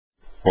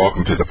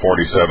Welcome to the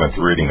 47th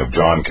reading of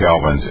John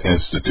Calvin's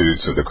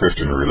Institutes of the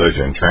Christian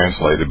Religion,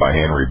 translated by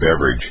Henry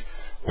Beveridge.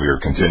 We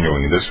are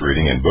continuing this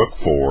reading in Book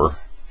 4,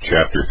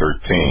 Chapter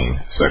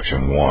 13,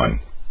 Section 1.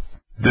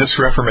 This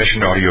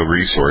Reformation audio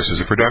resource is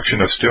a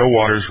production of Still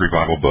Waters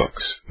Revival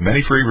Books.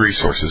 Many free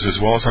resources, as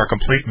well as our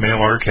complete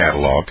mail-order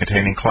catalog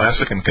containing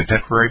classic and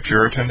contemporary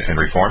Puritan and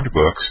Reformed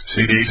books,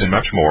 CDs, and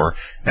much more,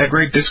 at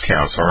great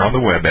discounts, are on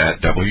the web at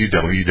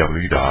www.swrb.com.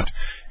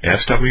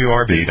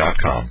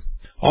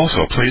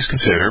 Also, please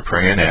consider,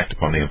 pray, and act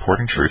upon the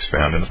important truths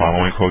found in the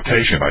following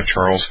quotation by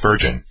Charles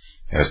Spurgeon.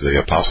 As the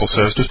Apostle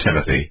says to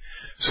Timothy,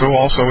 so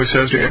also he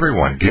says to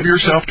everyone, give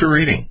yourself to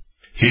reading.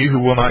 He who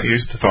will not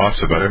use the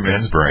thoughts of other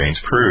men's brains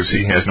proves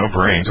he has no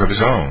brains of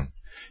his own.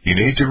 You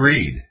need to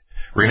read.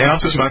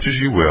 Renounce as much as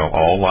you will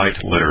all light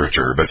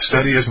literature, but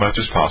study as much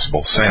as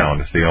possible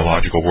sound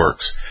theological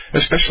works,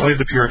 especially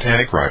the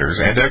Puritanic writers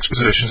and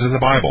expositions of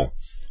the Bible.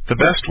 The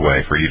best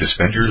way for you to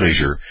spend your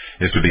leisure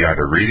is to be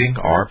either reading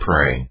or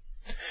praying.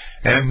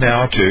 And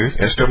now to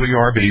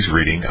SWRB's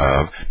reading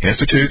of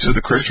Institutes of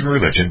the Christian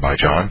Religion by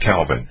John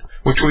Calvin,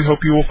 which we hope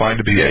you will find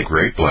to be a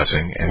great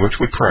blessing, and which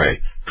we pray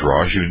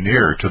draws you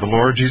nearer to the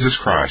Lord Jesus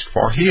Christ,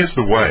 for he is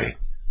the way,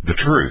 the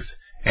truth,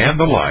 and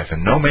the life,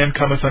 and no man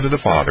cometh unto the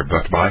Father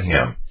but by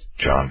him.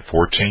 John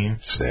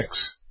 14:6.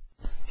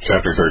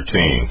 Chapter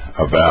 13,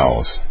 of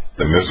Vows,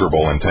 the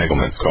miserable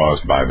entanglements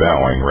caused by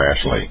vowing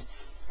rashly.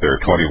 There are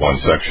 21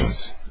 sections.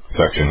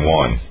 Section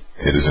 1,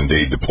 it is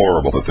indeed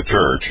deplorable that the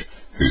Church,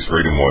 whose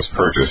freedom was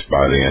purchased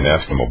by the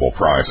inestimable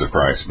price of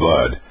Christ's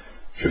blood,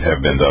 should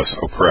have been thus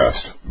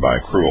oppressed by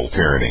cruel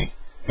tyranny,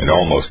 and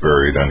almost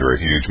buried under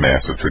a huge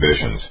mass of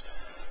traditions.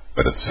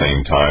 But at the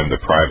same time, the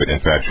private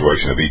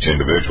infatuation of each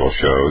individual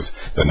shows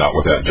that not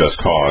without just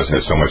cause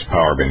has so much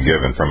power been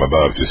given from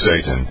above to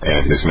Satan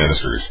and his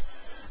ministers.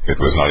 It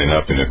was not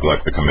enough to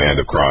neglect the command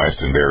of Christ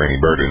and bear any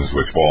burdens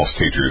which false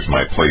teachers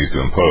might please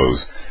to impose,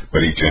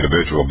 but each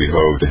individual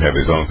behoved to have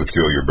his own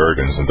peculiar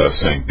burdens and thus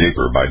sink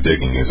deeper by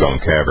digging his own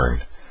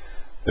cavern.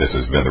 This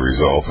has been the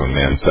result when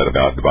men set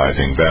about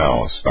devising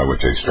vows by which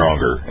a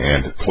stronger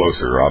and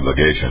closer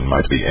obligation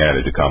might be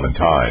added to common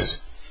ties.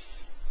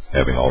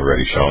 Having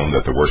already shown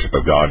that the worship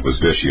of God was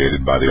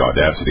vitiated by the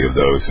audacity of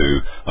those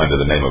who, under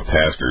the name of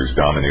pastors,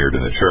 domineered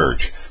in the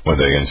church, when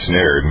they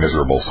ensnared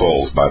miserable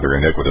souls by their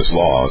iniquitous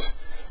laws,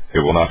 it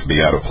will not be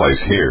out of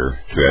place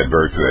here to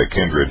advert to a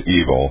kindred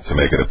evil to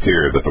make it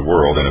appear that the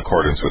world, in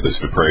accordance with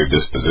its depraved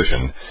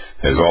disposition,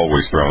 has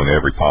always thrown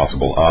every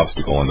possible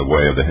obstacle in the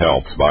way of the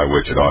helps by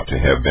which it ought to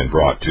have been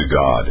brought to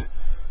God.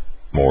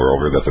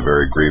 Moreover, that the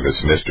very grievous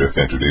mischief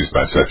introduced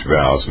by such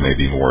vows may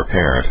be more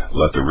apparent,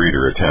 let the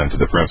reader attend to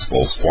the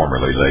principles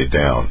formerly laid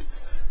down.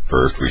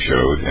 First, we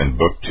showed in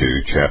Book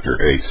 2, Chapter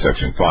 8,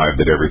 Section 5,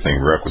 that everything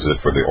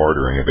requisite for the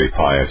ordering of a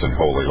pious and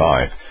holy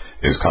life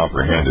is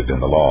comprehended in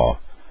the law.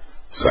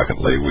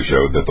 Secondly, we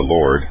showed that the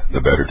Lord,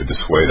 the better to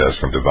dissuade us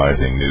from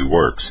devising new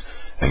works,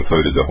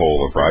 included the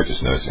whole of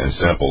righteousness and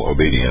simple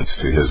obedience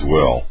to his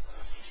will.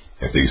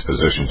 If these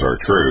positions are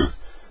true,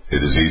 it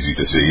is easy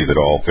to see that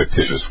all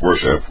fictitious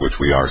worship which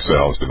we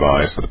ourselves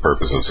devise for the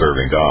purpose of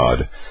serving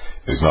God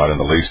is not in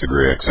the least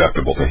degree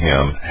acceptable to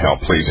him, how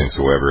pleasing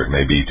soever it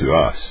may be to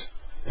us.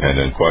 And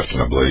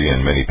unquestionably,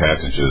 in many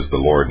passages, the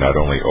Lord not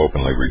only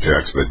openly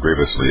rejects but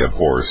grievously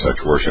abhors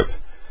such worship.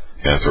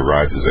 Hence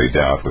arises a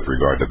doubt with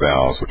regard to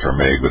vows which are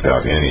made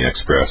without any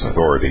express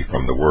authority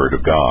from the Word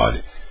of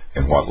God.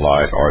 In what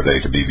light are they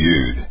to be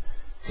viewed?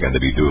 Can they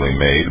be duly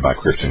made by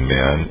Christian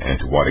men, and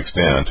to what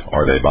extent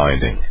are they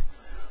binding?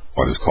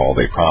 What is called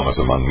a promise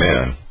among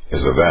men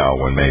is a vow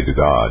when made to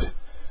God.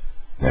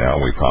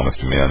 Now we promise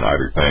to men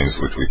either things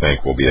which we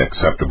think will be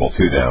acceptable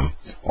to them,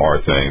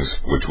 or things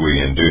which we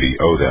in duty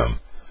owe them.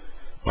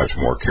 Much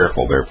more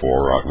careful,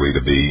 therefore, ought we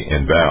to be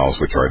in vows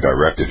which are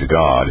directed to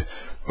God,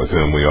 with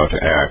whom we ought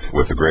to act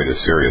with the greatest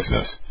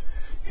seriousness.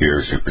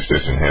 Here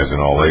superstition has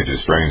in all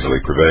ages strangely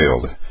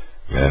prevailed.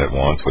 Men at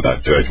once,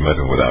 without judgment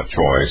and without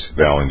choice,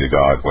 vowing to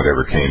God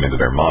whatever came into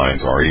their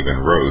minds or even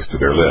rose to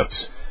their lips.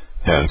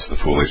 Hence the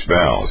foolish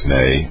vows,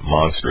 nay,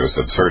 monstrous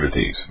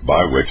absurdities,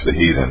 by which the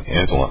heathen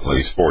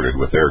insolently sported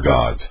with their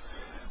gods.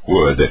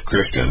 Would that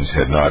Christians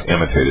had not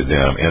imitated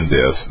them in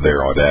this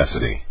their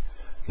audacity.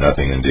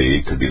 Nothing,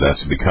 indeed, could be less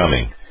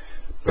becoming.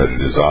 But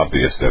it is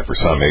obvious that for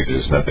some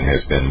ages nothing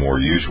has been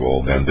more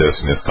usual than this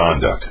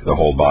misconduct, the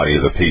whole body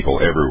of the people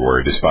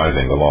everywhere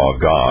despising the law of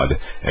God,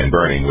 and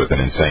burning with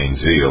an insane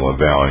zeal of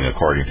vowing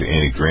according to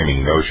any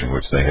dreaming notion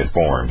which they had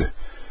formed.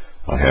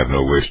 I have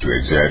no wish to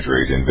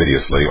exaggerate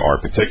invidiously or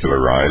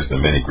particularize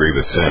the many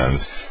grievous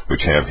sins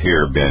which have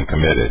here been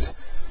committed,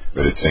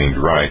 but it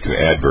seemed right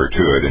to advert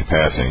to it in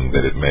passing,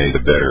 that it may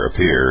the better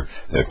appear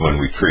that when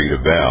we treat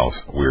of vows,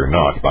 we are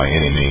not by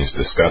any means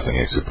discussing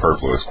a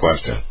superfluous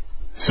question.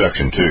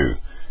 Section 2.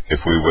 If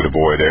we would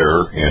avoid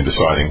error in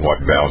deciding what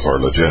vows are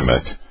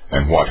legitimate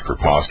and what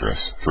preposterous,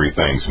 three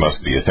things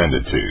must be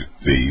attended to,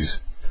 viz.,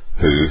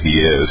 who he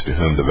is to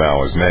whom the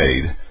vow is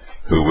made,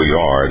 who we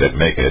are that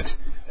make it,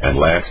 and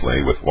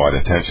lastly, with what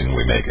intention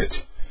we make it.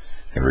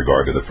 In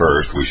regard to the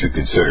first, we should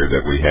consider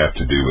that we have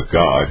to do with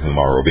God, whom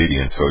our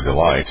obedience so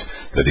delights,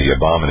 that he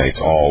abominates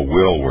all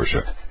will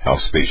worship, how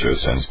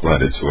specious and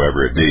splendid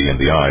soever it be in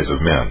the eyes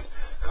of men.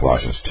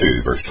 Colossians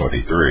 2, verse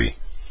 23.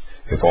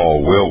 If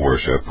all will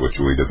worship, which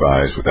we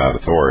devise without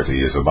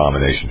authority, is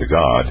abomination to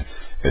God,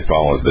 it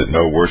follows that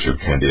no worship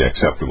can be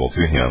acceptable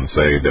to him,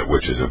 save that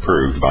which is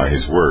approved by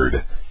his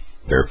word.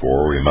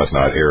 Therefore, we must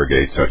not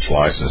arrogate such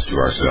license to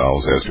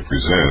ourselves as to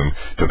presume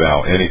to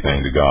vow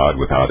anything to God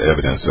without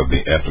evidence of the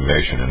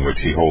estimation in which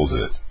he holds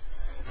it.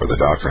 For the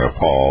doctrine of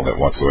Paul, that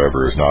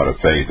whatsoever is not of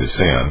faith is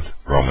sin,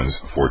 Romans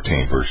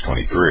 14, verse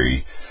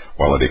 23,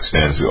 while it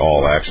extends to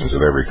all actions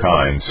of every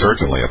kind,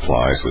 certainly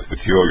applies with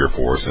peculiar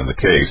force in the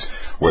case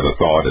where the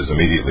thought is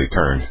immediately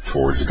turned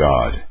towards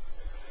God.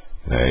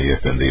 Nay,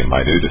 if in the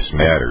minutest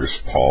matters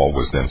Paul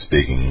was then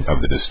speaking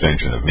of the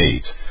distinction of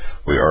meats,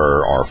 we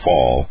err our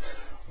fall,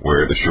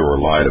 where the sure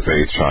light of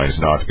faith shines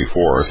not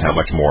before us, how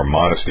much more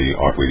modesty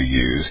ought we to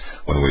use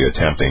when we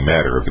attempt a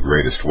matter of the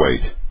greatest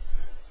weight?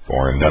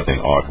 For in nothing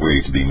ought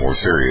we to be more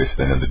serious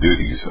than in the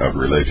duties of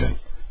religion.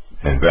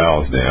 In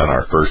vows, then,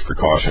 our first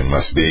precaution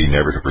must be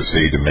never to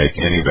proceed to make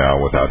any vow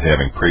without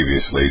having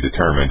previously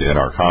determined in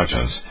our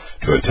conscience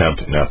to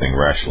attempt nothing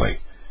rashly.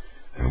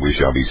 And we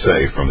shall be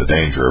safe from the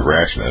danger of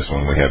rashness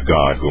when we have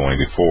God going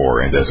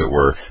before and, as it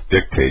were,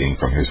 dictating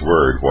from his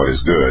word what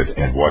is good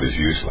and what is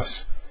useless.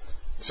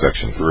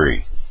 Section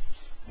 3.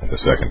 And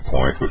the second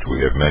point, which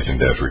we have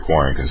mentioned as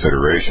requiring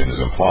consideration, is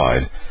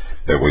implied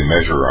that we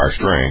measure our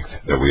strength,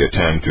 that we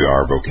attend to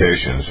our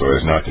vocation, so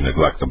as not to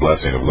neglect the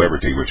blessing of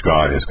liberty which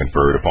God has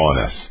conferred upon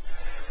us.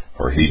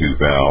 For he who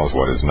vows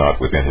what is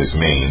not within his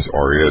means,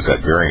 or is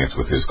at variance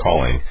with his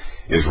calling,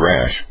 is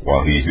rash,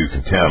 while he who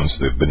contemns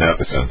the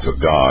beneficence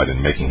of God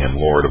in making him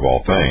Lord of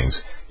all things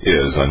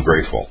is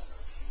ungrateful.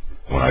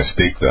 When I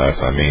speak thus,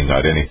 I mean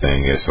not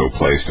anything is so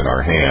placed in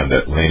our hand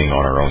that, leaning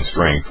on our own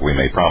strength, we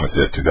may promise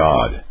it to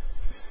God.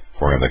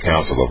 For in the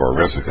council of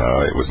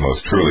Orisica it was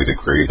most truly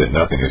decreed that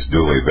nothing is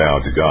duly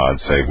vowed to God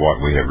save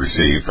what we have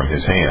received from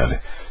his hand,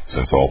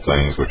 since all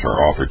things which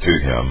are offered to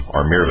him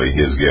are merely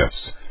his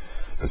gifts.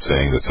 But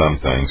seeing that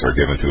some things are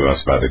given to us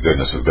by the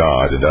goodness of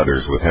God, and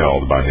others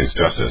withheld by his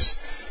justice,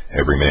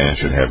 every man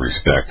should have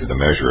respect to the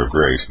measure of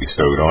grace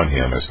bestowed on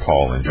him, as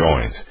Paul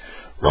enjoins,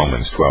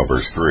 Romans 12,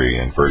 verse 3,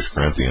 and 1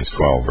 Corinthians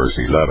 12, verse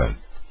 11.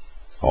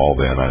 All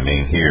then I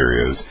mean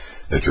here is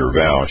that your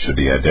vow should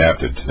be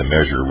adapted to the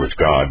measure which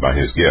God, by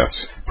his gifts,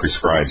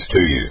 prescribes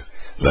to you,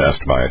 lest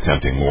by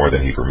attempting more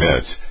than he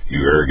permits, you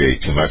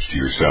arrogate too much to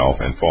yourself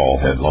and fall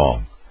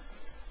headlong.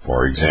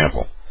 For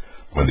example,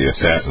 when the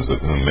assassins of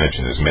whom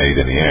mention is made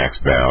in the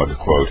Acts vowed,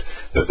 quote,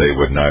 that they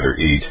would neither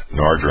eat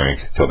nor drink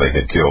till they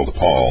had killed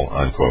Paul,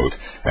 unquote,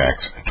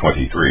 Acts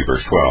 23,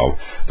 verse 12,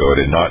 though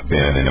it had not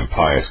been an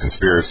impious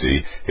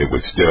conspiracy, it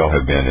would still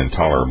have been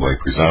intolerably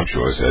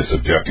presumptuous as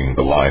subjecting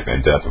the life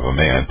and death of a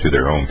man to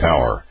their own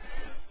power.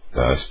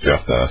 Thus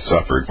Jephthah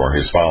suffered for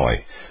his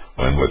folly,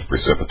 when with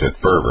precipitate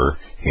fervor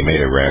he made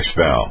a rash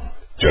vow,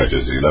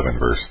 Judges 11,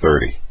 verse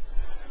 30.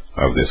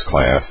 Of this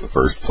class, the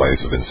first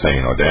place of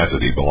insane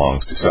audacity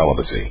belongs to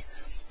celibacy.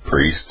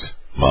 Priests,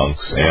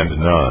 monks, and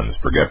nuns,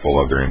 forgetful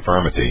of their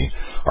infirmity,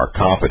 are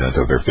confident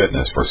of their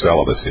fitness for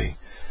celibacy.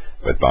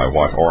 But by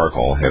what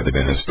oracle have they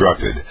been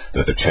instructed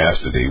that the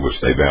chastity which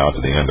they vow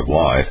to the end of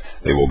life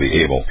they will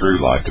be able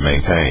through life to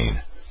maintain?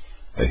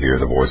 They hear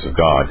the voice of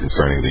God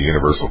concerning the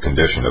universal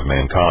condition of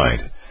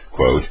mankind.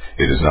 Quote,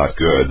 it is not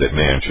good that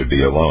man should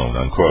be alone,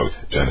 unquote,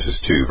 Genesis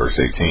 2, verse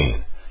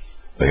 18.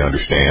 They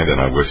understand,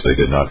 and I wish they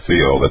did not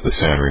feel, that the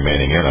sin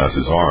remaining in us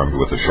is armed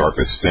with the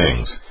sharpest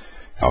stings.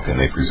 How can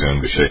they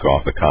presume to shake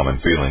off the common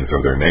feelings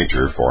of their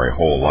nature for a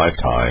whole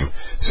lifetime,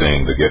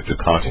 seeing the gift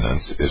of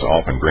continence is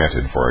often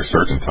granted for a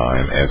certain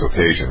time as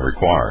occasion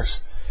requires?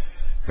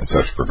 In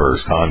such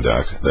perverse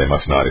conduct, they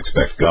must not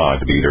expect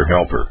God to be their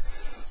helper.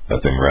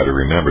 Let them rather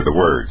remember the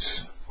words,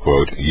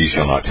 quote, ye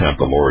shall not tempt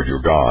the Lord your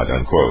God,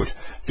 unquote,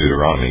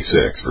 Deuteronomy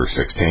 6, verse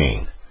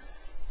 16.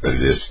 But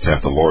it is to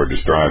tempt the Lord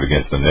to strive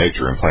against the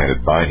nature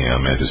implanted by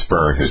him and to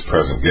spurn his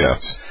present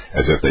gifts,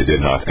 as if they did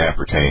not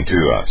appertain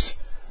to us.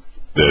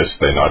 This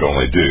they not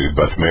only do,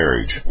 but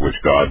marriage, which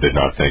God did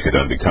not think it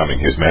unbecoming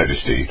his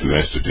majesty to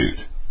institute,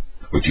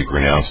 which he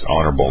pronounced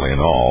honorable in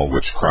all,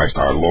 which Christ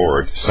our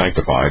Lord,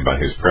 sanctified by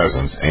his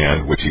presence,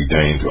 and which he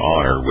deigned to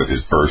honor with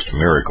his first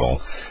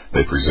miracle,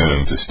 they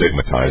presume to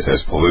stigmatize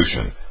as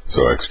pollution,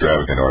 so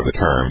extravagant are the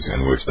terms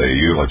in which they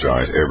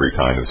eulogize every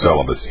kind of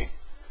celibacy.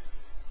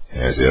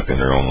 As if in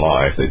their own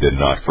life they did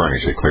not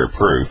furnish a clear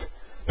proof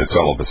that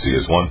celibacy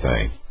is one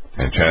thing,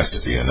 and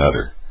chastity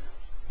another.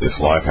 This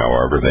life,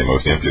 however, they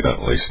most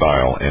impudently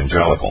style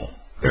angelical,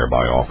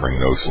 thereby offering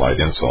no slight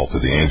insult to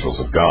the angels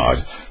of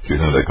God, to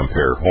whom they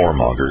compare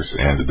whoremongers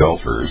and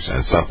adulterers,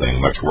 and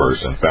something much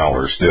worse and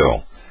fouler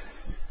still.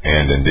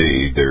 And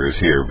indeed, there is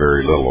here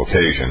very little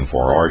occasion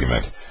for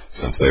argument,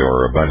 since they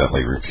are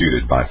abundantly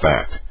refuted by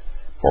fact.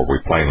 For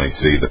we plainly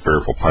see the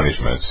fearful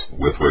punishments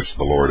with which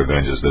the Lord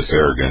avenges this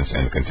arrogance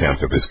and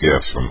contempt of his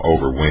gifts from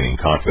overweening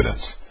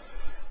confidence.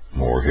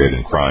 More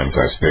hidden crimes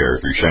I spare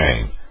through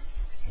shame.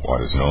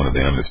 What is known of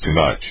them is too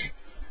much.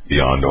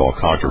 Beyond all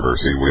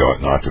controversy, we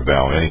ought not to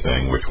vow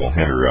anything which will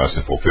hinder us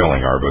in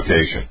fulfilling our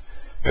vocation,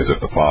 as if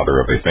the father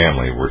of a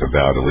family were to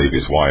vow to leave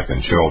his wife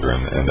and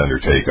children and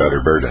undertake other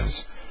burdens,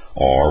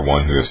 or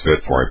one who is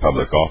fit for a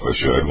public office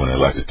should, when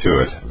elected to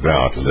it,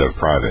 vow to live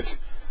private.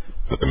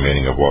 But the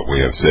meaning of what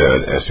we have said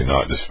as to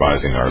not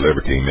despising our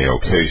liberty may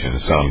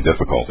occasion some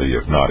difficulty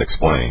if not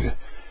explained.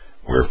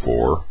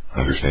 Wherefore,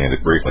 understand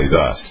it briefly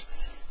thus.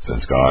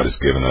 Since God has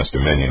given us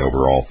dominion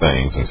over all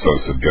things and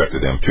so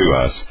subjected them to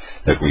us,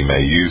 that we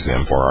may use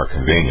them for our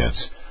convenience,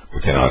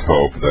 we cannot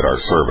hope that our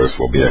service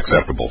will be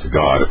acceptable to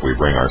God if we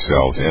bring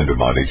ourselves into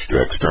bondage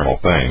to external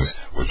things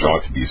which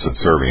ought to be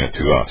subservient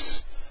to us.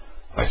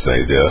 I say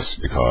this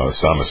because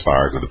some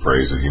aspire to the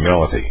praise of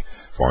humility,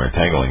 for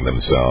entangling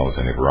themselves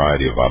in a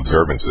variety of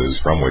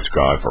observances from which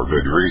God, for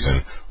good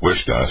reason,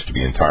 wished us to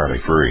be entirely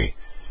free.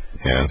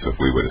 Hence, if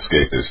we would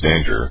escape this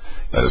danger,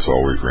 let us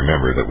always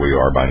remember that we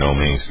are by no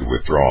means to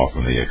withdraw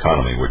from the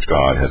economy which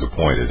God has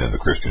appointed in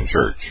the Christian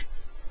Church.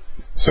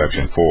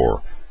 Section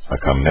 4. I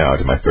come now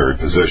to my third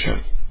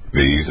position,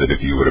 viz. That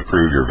if you would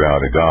approve your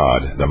vow to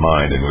God, the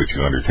mind in which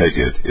you undertake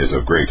it is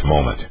of great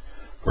moment.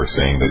 For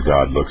seeing that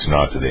God looks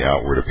not to the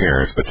outward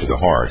appearance, but to the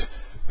heart,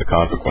 the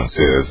consequence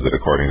is that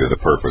according to the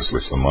purpose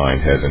which the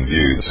mind has in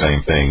view, the same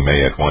thing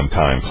may at one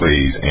time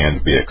please and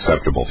be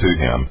acceptable to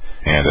him,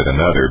 and at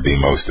another be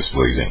most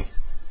displeasing.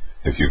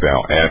 If you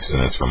vow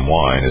abstinence from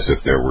wine as if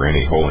there were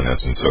any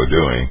holiness in so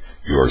doing,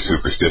 you are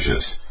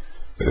superstitious.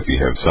 But if you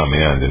have some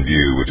end in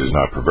view which is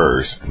not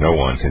perverse, no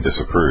one can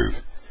disapprove.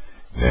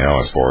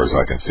 Now, as far as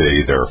I can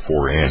see, there are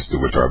 4 ends to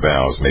which our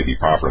vows may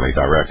be properly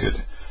directed.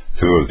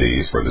 2 of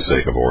these, for the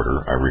sake of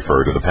order, I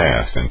refer to the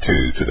past, and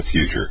 2 to the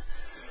future.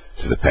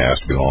 To the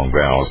past belong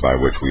vows by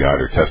which we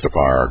either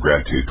testify our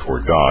gratitude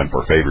toward God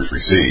for favors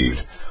received,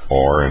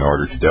 or, in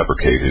order to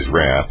deprecate his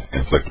wrath,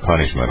 inflict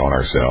punishment on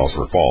ourselves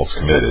for faults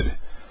committed.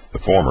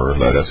 The former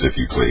let us, if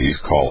you please,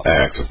 call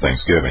acts of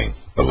thanksgiving,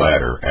 the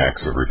latter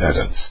acts of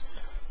repentance.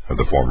 Of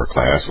the former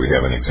class we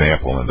have an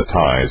example in the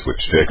tithes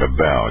which Jacob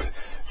vowed,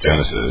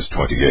 Genesis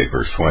 28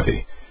 verse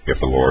 20, if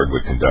the Lord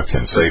would conduct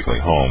him safely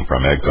home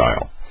from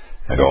exile,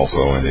 and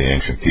also in the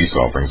ancient peace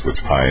offerings which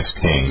pious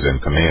kings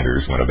and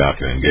commanders, when about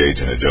to engage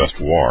in a just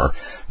war,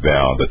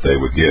 vowed that they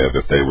would give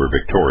if they were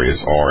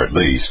victorious, or at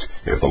least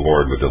if the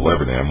Lord would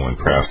deliver them when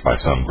pressed by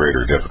some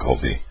greater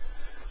difficulty.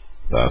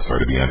 Thus are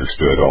to be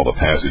understood all the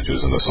passages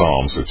in the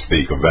Psalms which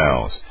speak of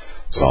vows,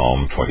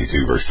 Psalm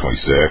 22 verse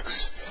 26,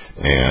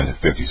 and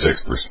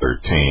 56 verse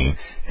 13,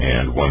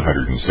 and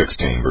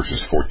 116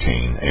 verses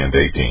 14 and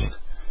 18.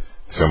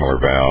 Similar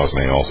vows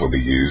may also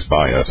be used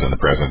by us in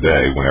the present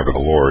day whenever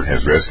the Lord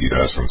has rescued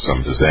us from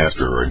some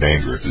disaster or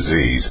dangerous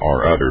disease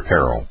or other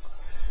peril.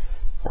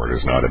 For it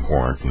is not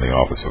abhorrent from the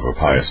office of a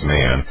pious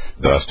man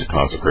thus to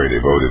consecrate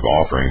a votive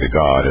offering to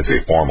God as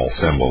a formal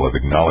symbol of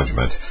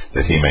acknowledgment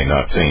that he may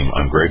not seem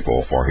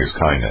ungrateful for his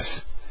kindness.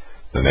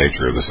 The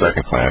nature of the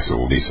second class it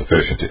will be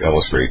sufficient to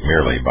illustrate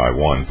merely by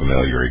one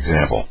familiar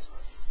example.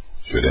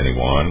 Should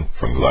anyone,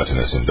 from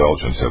gluttonous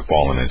indulgence, have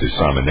fallen into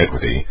some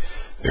iniquity,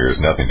 there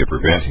is nothing to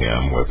prevent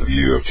him, with the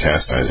view of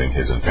chastising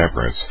his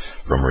intemperance,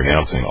 from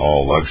renouncing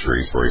all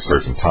luxuries for a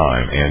certain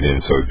time, and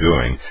in so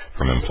doing,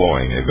 from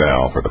employing a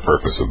vow for the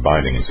purpose of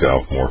binding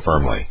himself more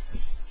firmly.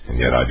 And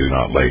yet I do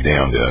not lay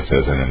down this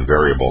as an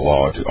invariable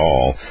law to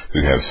all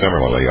who have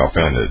similarly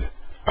offended.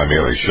 I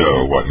merely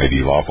show what may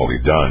be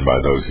lawfully done by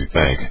those who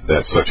think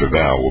that such a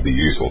vow will be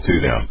useful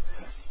to them.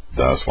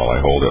 Thus, while I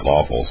hold it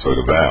lawful so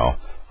to vow,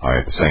 I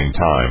at the same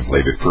time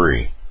leave it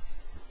free.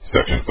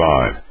 Section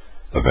 5.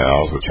 The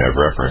vows which have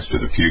reference to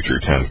the future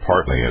tend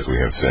partly, as we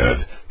have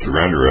said, to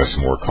render us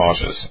more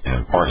cautious,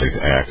 and partly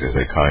to act as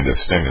a kind of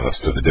stimulus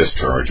to the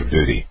discharge of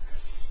duty.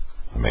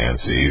 A man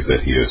sees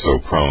that he is so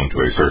prone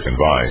to a certain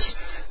vice,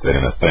 that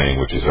in a thing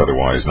which is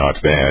otherwise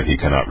not bad he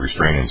cannot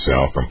restrain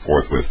himself from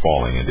forthwith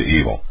falling into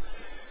evil.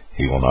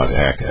 He will not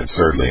act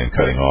absurdly in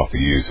cutting off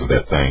the use of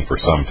that thing for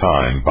some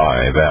time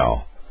by a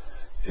vow.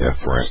 If,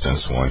 for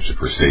instance, one should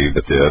perceive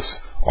that this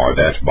or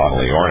that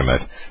bodily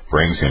ornament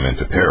brings him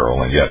into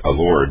peril, and yet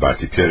allured by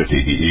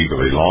cupidity he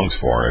eagerly longs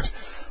for it,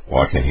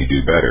 what can he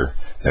do better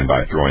than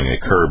by throwing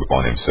a curb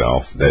upon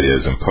himself, that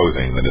is,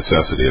 imposing the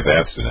necessity of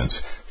abstinence,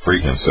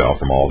 free himself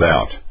from all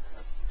doubt?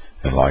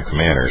 In like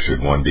manner,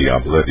 should one be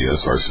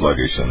oblivious or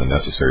sluggish in the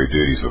necessary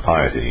duties of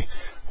piety,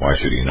 why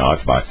should he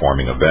not, by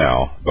forming a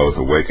vow, both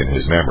awaken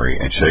his memory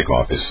and shake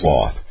off his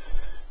sloth?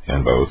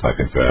 In both, I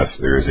confess,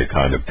 there is a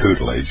kind of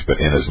tutelage,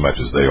 but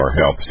inasmuch as they are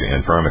helps to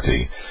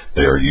infirmity,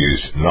 they are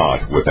used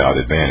not without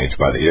advantage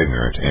by the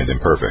ignorant and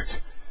imperfect.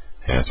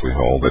 Hence we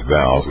hold that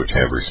vows which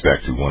have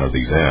respect to one of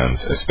these ends,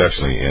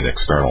 especially in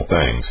external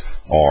things,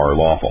 are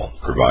lawful,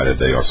 provided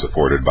they are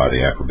supported by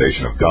the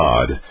approbation of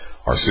God,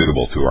 are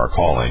suitable to our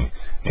calling,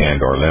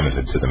 and are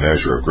limited to the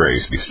measure of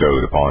grace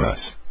bestowed upon us.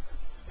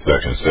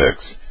 Section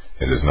 6.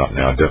 It is not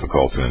now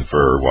difficult to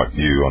infer what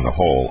view on the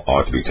whole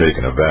ought to be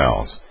taken of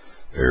vows.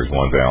 There is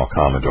one vow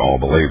common to all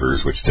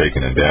believers, which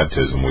taken in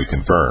baptism we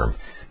confirm,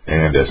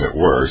 and as it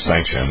were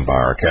sanctioned by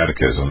our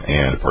catechism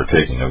and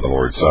partaking of the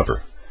Lord's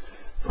Supper.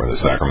 For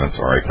the sacraments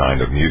are a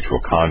kind of mutual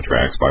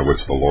contracts by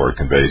which the Lord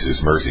conveys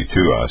His mercy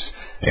to us,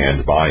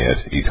 and by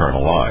it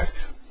eternal life,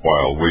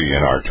 while we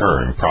in our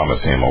turn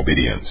promise Him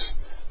obedience.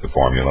 The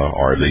formula,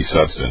 or the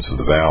substance of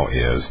the vow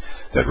is,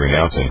 that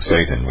renouncing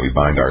Satan we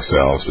bind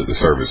ourselves to the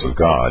service of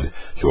God,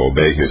 to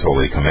obey His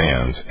holy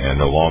commands, and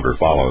no longer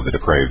follow the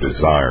depraved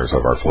desires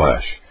of our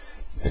flesh.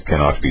 It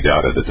cannot be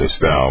doubted that this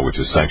vow, which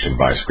is sanctioned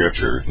by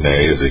Scripture,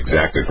 nay, is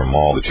exacted from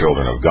all the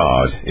children of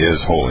God,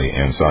 is holy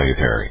and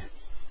salutary.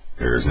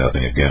 There is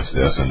nothing against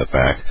this in the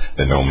fact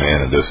that no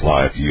man in this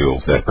life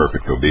yields that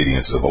perfect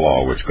obedience to the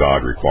law which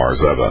God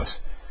requires of us.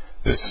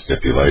 This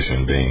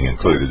stipulation being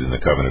included in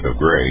the covenant of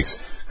grace,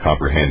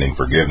 comprehending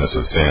forgiveness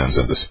of sins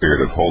and the spirit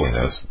of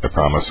holiness, the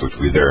promise which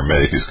we there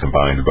make is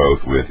combined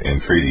both with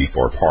entreaty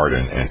for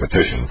pardon and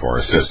petition for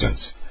assistance.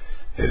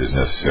 It is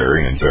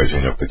necessary in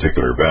judging of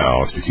particular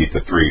vows to keep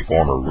the three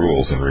former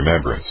rules in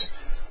remembrance.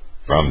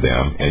 From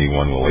them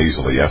anyone will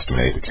easily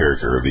estimate the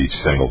character of each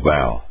single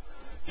vow.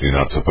 Do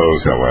not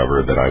suppose,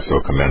 however, that I so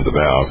commend the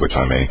vows which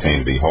I maintain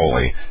to be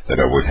holy,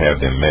 that I would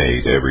have them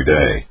made every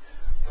day.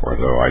 For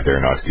though I dare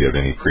not give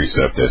any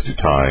precept as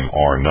to time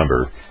or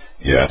number,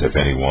 yet if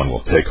any one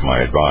will take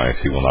my advice,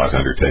 he will not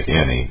undertake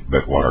any,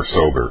 but what are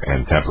sober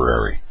and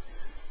temporary.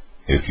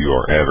 If you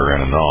are ever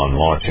and anon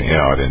launching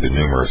out into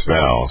numerous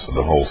vows,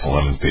 the whole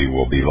solemnity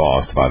will be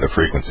lost by the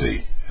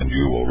frequency, and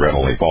you will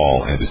readily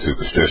fall into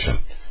superstition.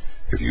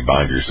 If you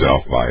bind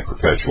yourself by a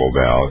perpetual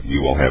vow,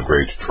 you will have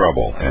great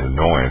trouble and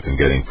annoyance in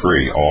getting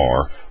free,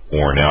 or,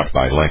 worn out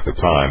by length of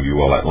time, you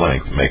will at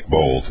length make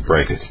bold to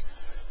break it.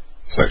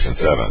 Section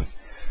 7.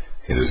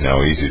 It is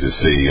now easy to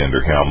see under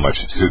how much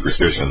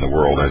superstition the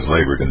world has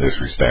labored in this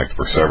respect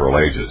for several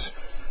ages.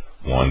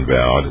 One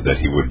vowed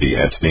that he would be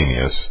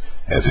abstemious,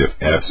 as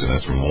if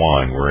abstinence from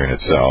wine were in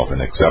itself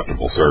an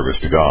acceptable service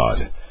to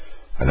God.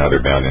 Another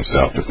bound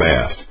himself to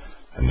fast,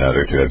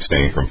 another to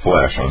abstain from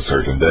flesh on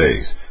certain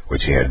days,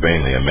 which he had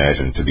vainly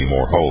imagined to be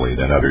more holy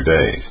than other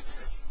days.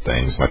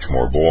 Things much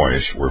more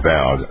boyish were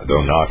vowed,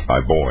 though not by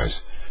boys.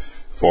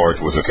 For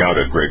it was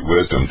accounted great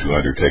wisdom to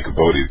undertake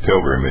votive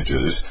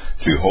pilgrimages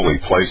to holy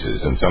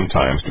places, and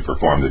sometimes to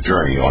perform the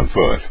journey on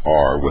foot,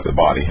 or with the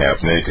body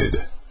half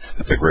naked,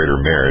 that the greater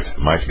merit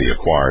might be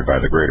acquired by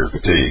the greater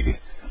fatigue.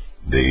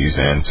 These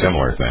and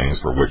similar things,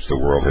 for which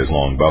the world has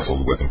long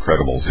bustled with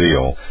incredible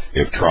zeal,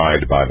 if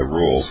tried by the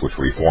rules which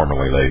we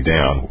formerly laid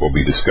down, will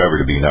be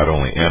discovered to be not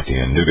only empty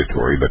and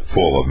nugatory, but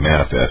full of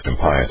manifest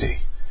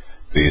impiety.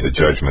 Be the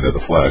judgment of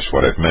the flesh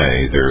what it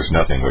may, there is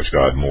nothing which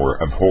God more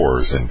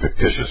abhors than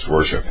fictitious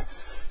worship.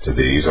 To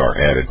these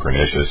are added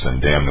pernicious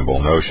and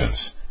damnable notions.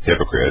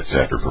 Hypocrites,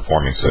 after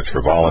performing such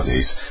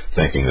frivolities,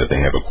 thinking that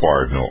they have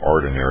acquired no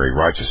ordinary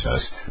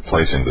righteousness,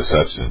 placing the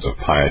substance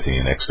of piety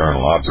in external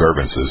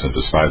observances, and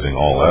despising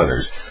all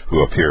others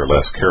who appear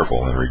less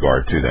careful in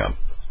regard to them.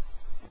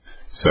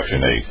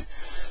 Section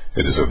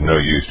 8. It is of no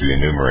use to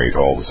enumerate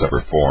all the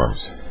separate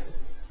forms.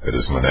 It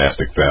is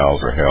monastic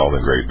vows are held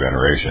in great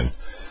veneration.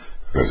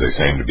 Because they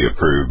seem to be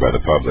approved by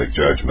the public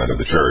judgment of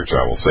the Church,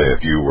 I will say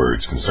a few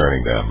words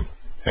concerning them.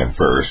 And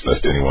first,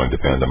 lest anyone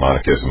defend the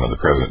monachism of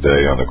the present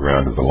day on the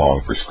ground of the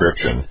long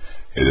prescription,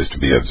 it is to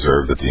be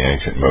observed that the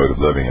ancient mode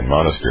of living in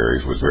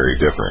monasteries was very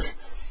different.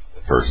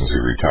 The persons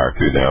who retired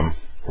to them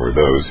were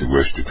those who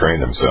wished to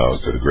train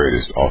themselves to the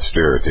greatest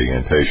austerity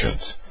and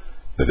patience.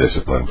 The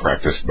discipline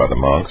practiced by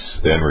the monks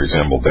then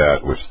resembled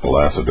that which the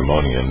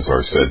Lacedaemonians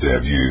are said to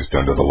have used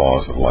under the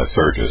laws of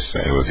Lycurgus,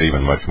 and was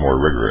even much more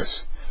rigorous.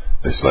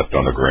 They slept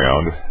on the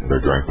ground,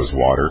 their drink was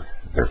water,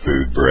 their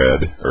food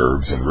bread,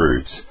 herbs, and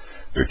roots,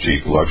 their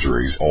chief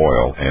luxuries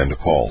oil and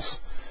pulse.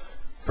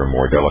 From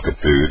more delicate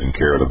food and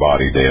care of the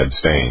body they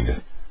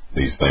abstained.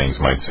 These things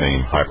might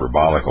seem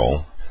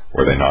hyperbolical,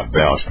 were they not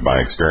vouched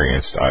by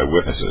experienced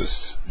eyewitnesses,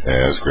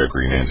 as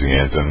Gregory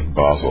Nazianzen,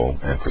 Basil,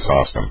 and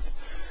Chrysostom.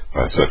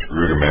 By such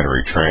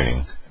rudimentary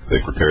training, they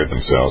prepared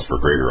themselves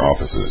for greater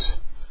offices.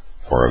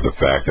 For of the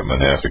fact that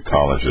monastic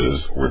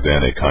colleges were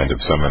then a kind of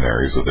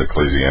seminaries of the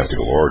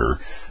ecclesiastical order,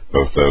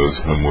 both those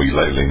whom we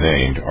lately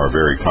named are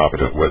very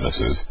competent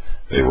witnesses.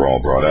 They were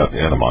all brought up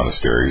in the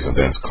monasteries, and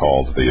thence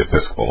called the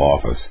episcopal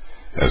office,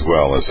 as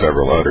well as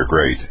several other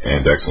great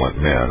and excellent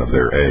men of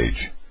their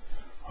age.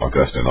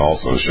 Augustine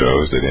also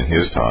shows that in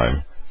his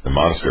time the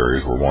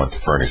monasteries were wont to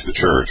furnish the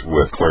Church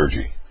with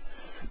clergy.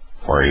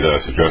 For he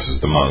thus addresses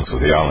the monks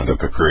of the island of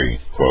Capri,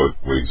 quote,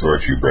 "We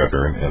exhort you,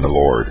 brethren, in the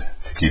Lord,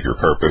 to keep your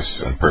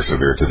purpose and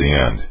persevere to the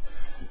end.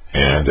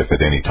 And if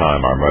at any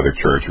time our Mother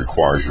Church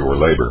requires your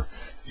labor,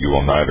 you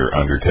will neither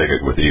undertake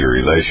it with eager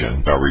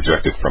elation, nor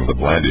reject it from the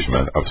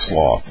blandishment of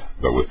sloth,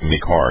 but with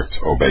meek hearts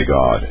obey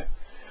God.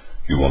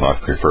 You will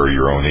not prefer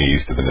your own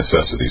ease to the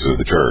necessities of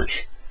the Church.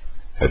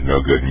 Had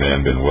no good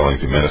men been willing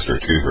to minister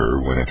to her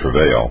when in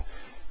travail,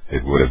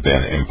 it would have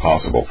been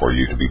impossible for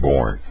you to be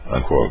born,"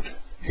 unquote.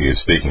 He is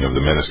speaking of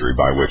the ministry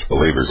by which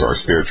believers are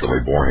spiritually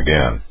born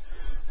again.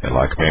 In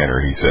like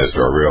manner he says to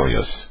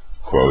Aurelius,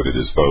 quote, "It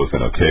is both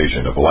an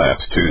occasion of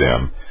lapse to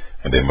them,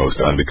 and a most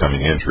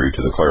unbecoming injury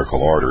to the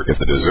clerical order if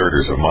the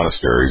deserters of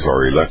monasteries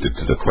are elected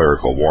to the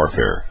clerical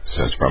warfare,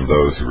 since from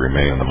those who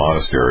remain in the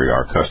monastery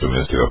our custom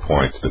is to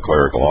appoint to the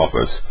clerical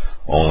office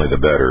only the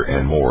better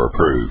and more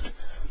approved,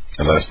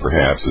 unless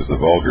perhaps, as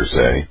the vulgar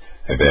say,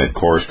 a bad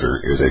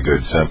chorister is a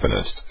good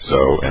symphonist,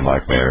 so in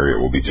like manner it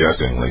will be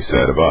jestingly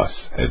said of us,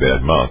 a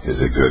bad monk is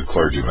a good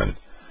clergyman.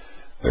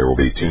 There will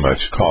be too much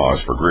cause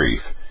for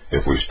grief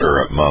if we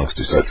stir up monks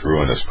to such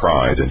ruinous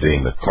pride and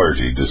deem the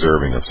clergy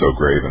deserving of so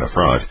grave an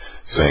affront,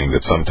 saying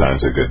that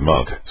sometimes a good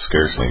monk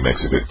scarcely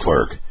makes a good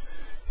clerk.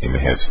 He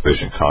may have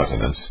sufficient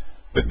continence,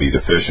 but be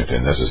deficient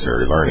in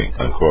necessary learning,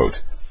 unquote.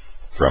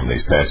 From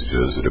these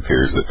passages it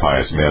appears that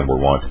pious men were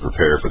wont to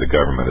prepare for the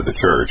government of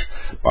the Church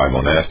by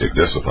monastic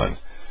discipline,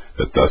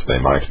 that thus they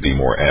might be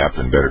more apt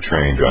and better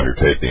trained to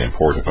undertake the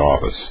important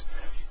office.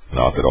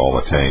 Not that all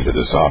attain to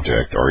this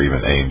object, or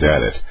even aimed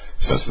at it,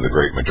 since the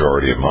great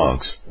majority of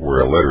monks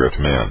were illiterate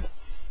men.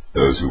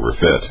 Those who were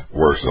fit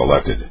were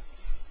selected.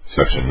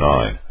 Section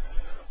 9.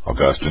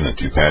 Augustine, in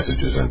two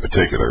passages in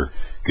particular,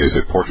 gives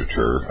a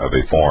portraiture of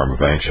a form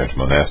of ancient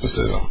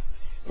monasticism.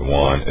 The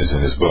one is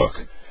in his book,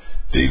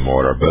 De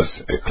Moribus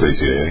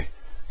Ecclesiae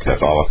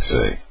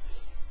Catholicae,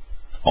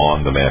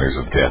 on the manners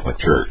of the Catholic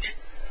Church,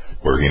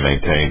 where he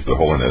maintains the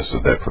holiness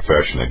of that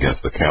profession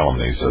against the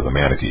calumnies of the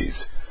Manichees.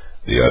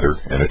 The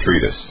other in a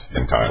treatise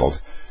entitled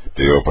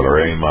De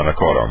Opere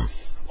Monachorum,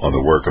 on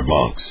the work of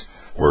monks,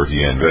 where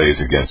he inveighs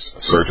against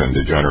certain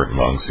degenerate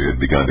monks who had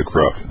begun to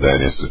corrupt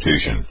that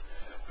institution.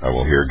 I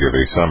will here give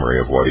a summary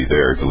of what he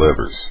there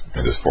delivers,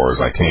 and as far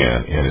as I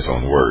can, in his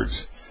own words.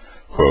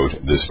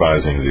 Quote,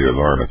 despising the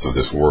allurements of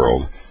this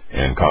world,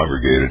 and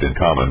congregated in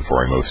common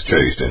for a most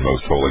chaste and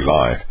most holy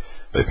life,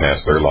 they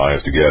pass their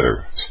lives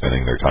together,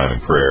 spending their time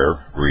in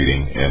prayer,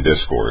 reading, and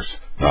discourse,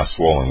 not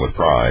swollen with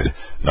pride,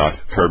 not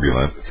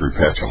turbulent through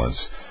petulance,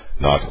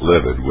 not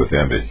livid with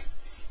envy.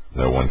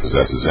 No one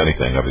possesses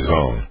anything of his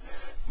own.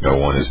 No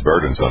one is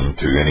burdensome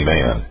to any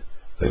man.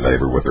 They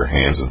labor with their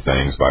hands in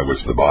things by which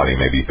the body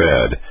may be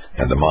fed,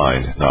 and the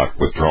mind not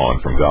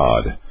withdrawn from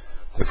God.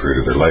 The fruit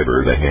of their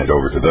labor they hand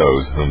over to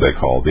those whom they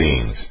call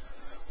deans.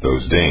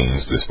 Those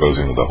deans,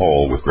 disposing of the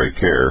whole with great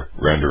care,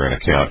 render an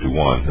account to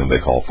one whom they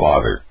call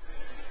Father.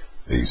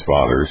 These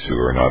fathers, who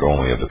are not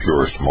only of the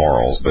purest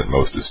morals, but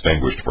most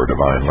distinguished for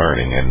divine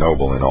learning and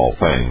noble in all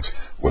things,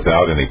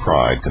 without any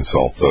pride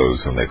consult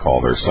those whom they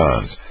call their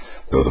sons,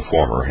 though the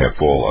former have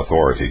full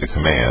authority to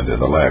command,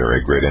 and the latter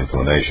a great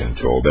inclination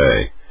to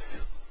obey.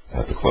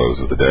 At the close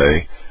of the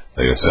day,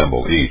 they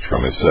assemble each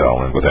from his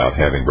cell, and without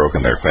having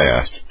broken their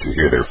fast, to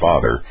hear their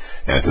father,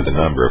 and to the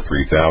number of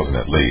 3,000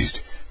 at least,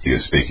 he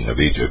is speaking of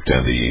Egypt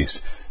and the East,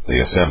 they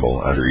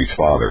assemble under each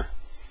father.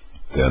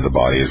 Then the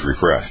body is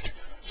refreshed,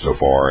 so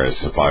far as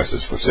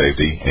suffices for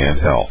safety and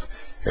health,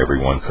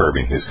 everyone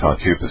curbing his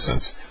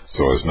concupiscence,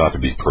 so as not to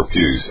be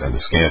profuse in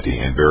the scanty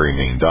and very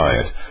mean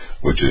diet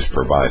which is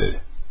provided.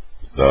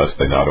 Thus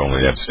they not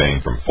only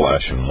abstain from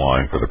flesh and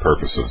wine for the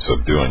purpose of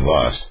subduing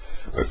lust,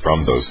 but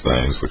from those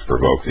things which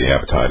provoke the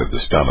appetite of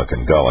the stomach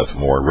and gullet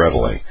more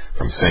readily,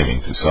 from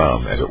seeming to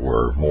some, as it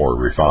were, more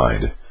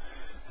refined.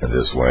 In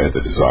this way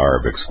the desire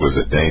of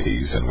exquisite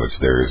dainties, in which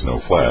there is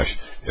no flesh,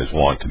 is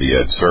wont to be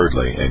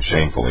absurdly and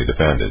shamefully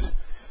defended.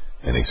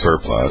 Any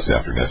surplus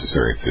after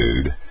necessary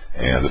food,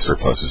 and the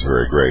surplus is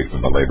very great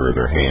from the labor of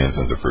their hands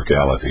and the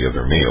frugality of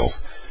their meals,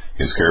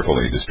 is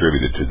carefully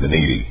distributed to the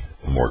needy,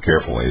 the more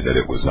carefully that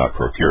it was not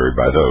procured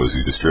by those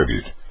who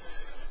distribute.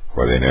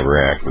 For they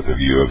never act with the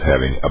view of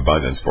having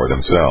abundance for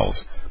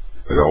themselves,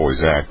 but always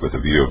act with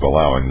the view of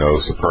allowing no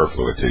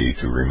superfluity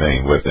to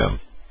remain with them.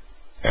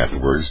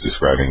 Afterwards,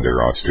 describing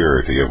their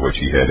austerity, of which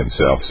he had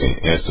himself seen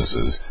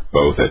instances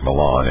both at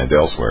Milan and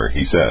elsewhere,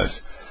 he says,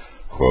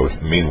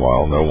 quote,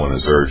 meanwhile no one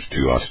is urged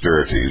to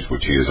austerities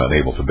which he is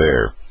unable to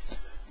bear.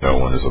 No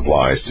one is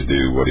obliged to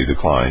do what he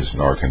declines,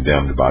 nor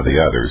condemned by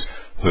the others,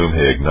 whom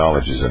he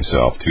acknowledges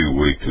himself too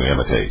weak to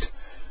imitate.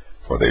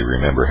 For they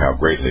remember how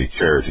greatly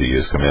charity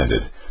is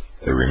commended.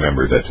 They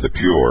remember that to the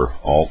pure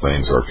all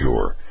things are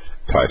pure.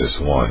 Titus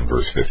 1,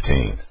 verse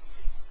 15.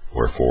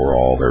 Wherefore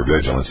all their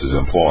vigilance is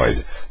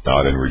employed,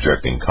 not in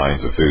rejecting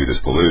kinds of food as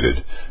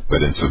polluted,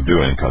 but in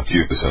subduing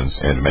concupiscence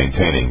and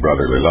maintaining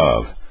brotherly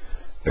love.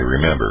 They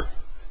remember,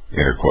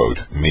 inner quote,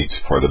 meats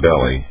for the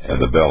belly, and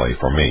the belly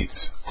for meats,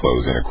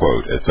 close inner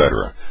quote,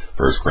 etc.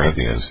 1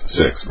 Corinthians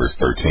 6, verse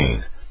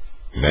 13.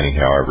 Many,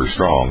 however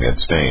strong,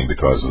 abstain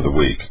because of the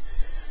weak.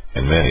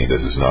 In many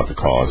this is not the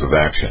cause of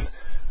action.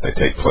 They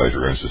take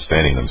pleasure in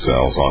sustaining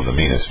themselves on the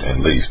meanest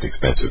and least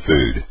expensive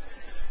food.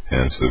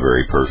 Hence the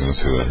very persons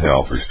who in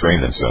health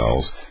restrain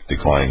themselves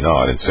decline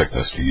not in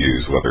sickness to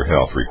use what their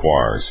health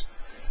requires.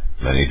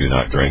 Many do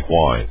not drink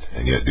wine,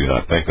 and yet do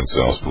not think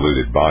themselves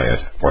polluted by it,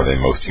 for they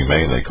most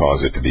humanely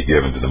cause it to be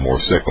given to the more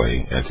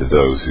sickly, and to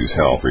those whose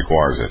health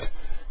requires it.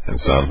 And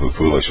some who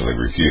foolishly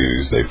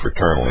refuse, they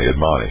fraternally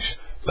admonish,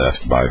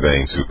 lest by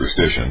vain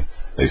superstition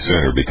they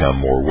sooner become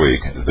more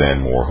weak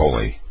than more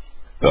holy.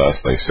 Thus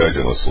they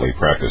sedulously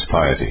practice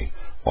piety,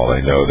 while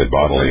they know that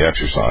bodily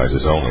exercise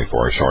is only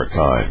for a short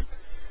time.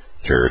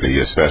 Charity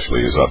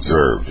especially is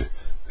observed.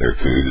 Their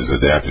food is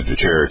adapted to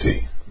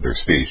charity, their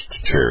speech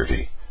to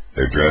charity,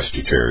 their dress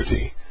to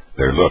charity,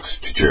 their looks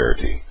to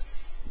charity.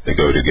 They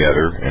go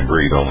together and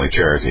breathe only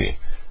charity.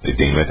 They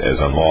deem it as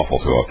unlawful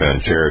to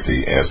offend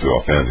charity as to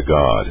offend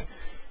God.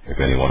 If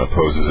anyone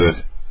opposes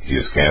it, he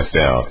is cast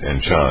out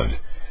and shunned.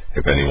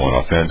 If anyone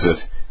offends it,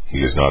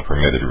 he is not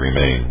permitted to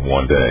remain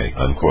one day."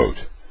 Unquote.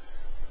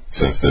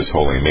 Since this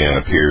holy man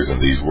appears in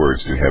these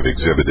words to have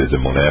exhibited the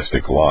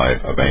monastic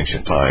life of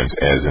ancient times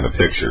as in a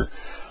picture,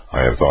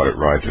 I have thought it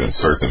right to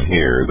insert them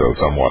here, though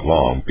somewhat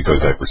long,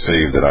 because I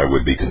perceive that I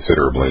would be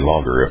considerably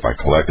longer if I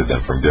collected them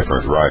from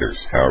different writers,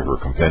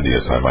 however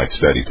compendious I might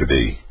study to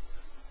be.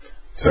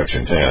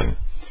 Section 10.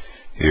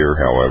 Here,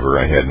 however,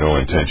 I had no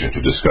intention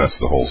to discuss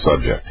the whole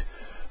subject.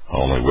 I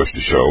only wish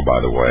to show,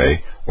 by the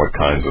way, what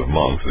kinds of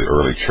monks the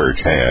early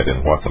church had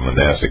and what the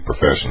monastic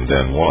profession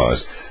then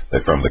was,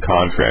 that from the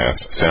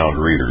contrast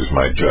sound readers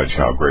might judge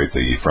how great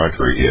the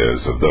effrontery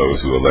is of those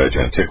who allege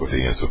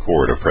antiquity in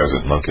support of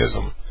present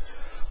monkism.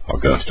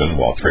 Augustine,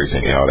 while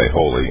tracing out a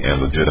holy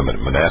and legitimate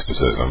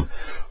monasticism,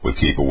 would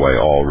keep away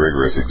all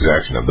rigorous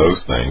exaction of those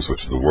things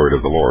which the word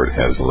of the Lord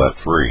has let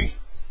free.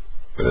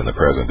 But in the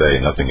present day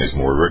nothing is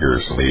more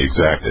rigorously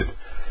exacted,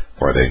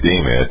 for they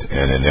deem it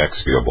an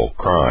inexpiable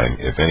crime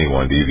if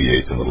anyone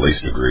deviates in the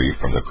least degree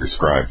from the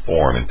prescribed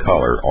form and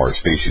color or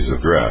species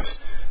of dress,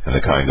 and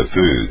the kind of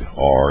food,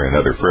 or in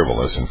other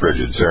frivolous and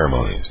frigid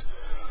ceremonies.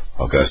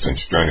 Augustine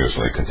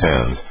strenuously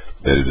contends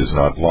that it is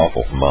not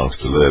lawful for monks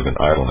to live in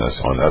idleness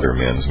on other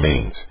men's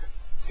means.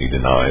 He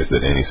denies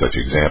that any such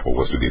example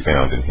was to be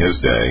found in his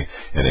day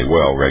in a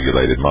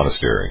well-regulated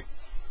monastery.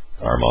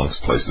 Our monks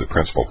place the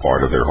principal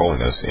part of their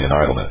holiness in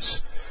idleness,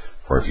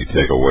 for if you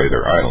take away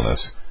their idleness,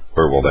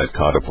 where will that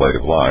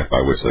contemplative life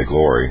by which they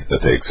glory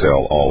that they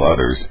excel all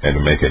others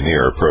and make a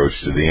near approach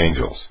to the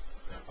angels?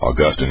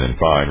 Augustine, in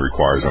fine,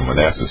 requires a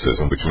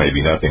monasticism which may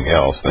be nothing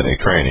else than a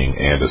training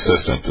and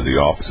assistant to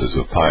the offices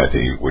of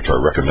piety which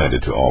are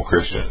recommended to all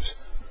Christians.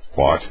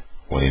 What,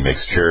 when he makes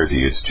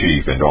charity its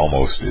chief and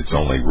almost its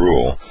only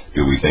rule,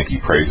 do we think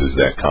he praises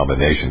that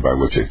combination by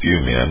which a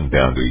few men,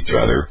 bound to each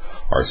other,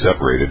 are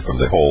separated from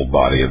the whole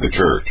body of the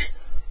church?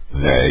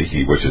 Nay,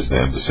 he wishes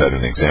them to set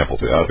an example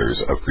to others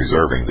of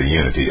preserving the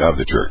unity of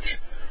the church.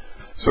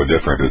 So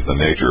different is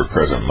the nature of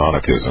present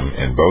monachism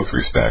in both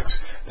respects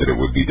that it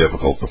would be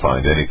difficult to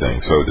find anything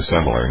so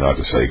dissimilar, not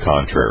to say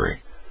contrary.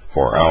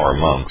 For our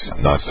monks,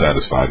 not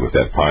satisfied with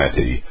that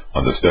piety,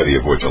 on the study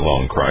of which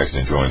alone Christ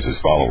enjoins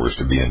his followers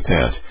to be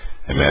intent,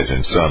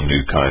 imagine some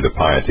new kind of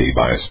piety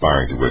by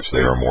aspiring to which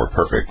they are more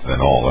perfect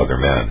than all other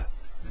men.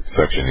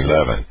 Section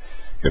 11.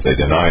 If they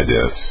deny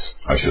this,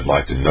 I should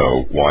like to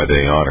know why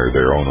they honor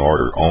their own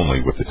order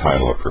only with the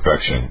title of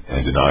perfection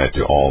and deny it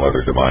to all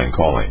other divine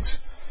callings.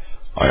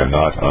 I am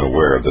not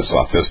unaware of the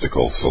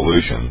sophistical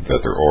solution that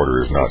their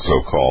order is not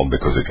so called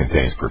because it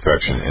contains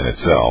perfection in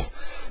itself,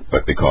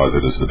 but because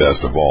it is the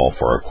best of all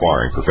for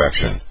acquiring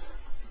perfection.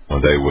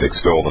 When they would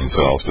extol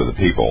themselves to the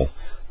people,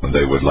 when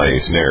they would lay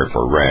a snare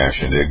for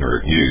rash and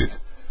ignorant youth,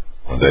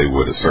 when they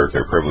would assert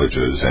their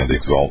privileges and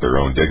exalt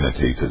their own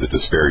dignity to the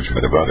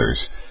disparagement of others,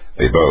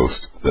 they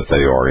boast that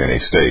they are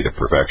in a state of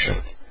perfection.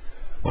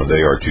 When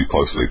they are too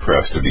closely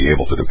pressed to be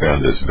able to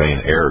defend this vain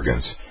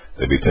arrogance,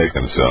 they betake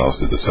themselves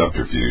to the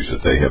subterfuge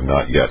that they have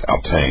not yet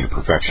obtained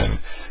perfection,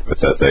 but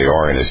that they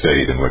are in a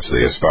state in which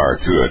they aspire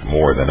to it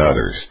more than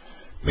others.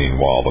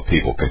 Meanwhile, the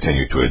people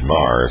continue to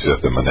admire as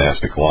if the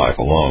monastic life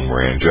alone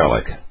were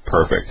angelic,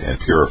 perfect, and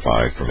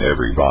purified from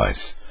every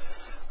vice.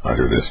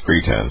 Under this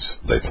pretense,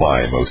 they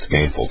ply a most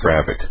gainful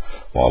traffic,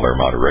 while their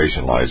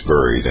moderation lies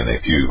buried in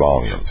a few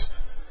volumes.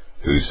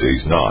 Who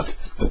sees not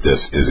that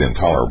this is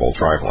intolerable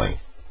trifling?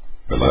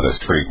 But let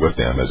us treat with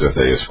them as if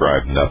they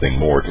ascribed nothing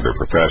more to their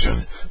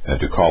profession than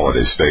to call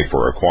it a state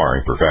for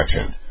acquiring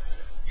perfection.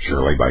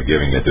 Surely by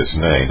giving it this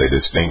name they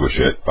distinguish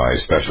it by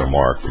a special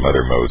mark from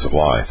other modes of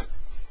life.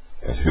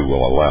 And who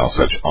will allow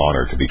such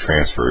honor to be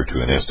transferred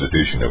to an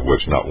institution of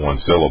which not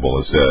one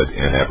syllable is said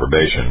in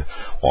approbation,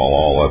 while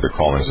all other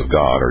callings of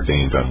God are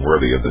deemed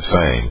unworthy of the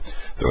same,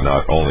 though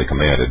not only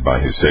commanded by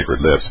his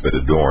sacred lips, but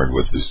adorned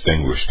with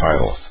distinguished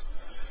titles?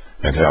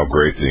 And how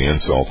great the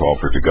insult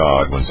offered to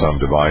God when some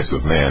device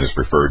of man is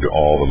preferred to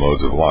all the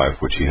modes of life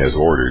which he has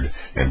ordered,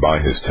 and by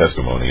his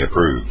testimony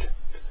approved.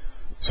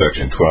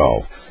 Section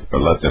 12.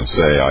 But let them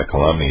say I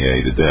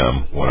calumniated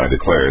them when I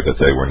declared that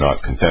they were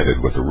not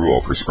contented with the rule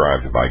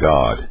prescribed by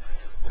God.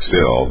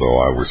 Still, though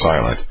I were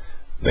silent,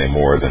 they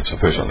more than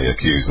sufficiently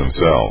accuse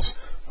themselves,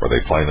 for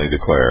they plainly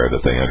declare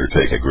that they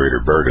undertake a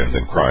greater burden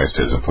than Christ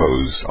has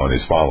imposed on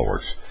his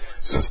followers,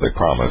 since they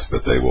promise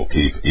that they will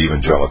keep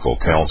evangelical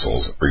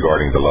counsels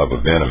regarding the love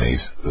of enemies,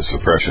 the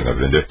suppression of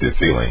vindictive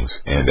feelings,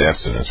 and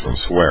abstinence from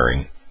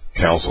swearing,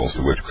 counsels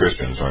to which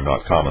Christians are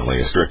not commonly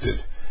restricted.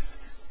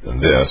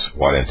 In this,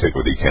 what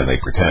antiquity can they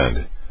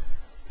pretend?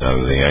 None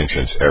of the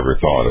ancients ever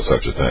thought of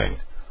such a thing.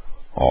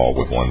 All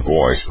with one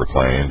voice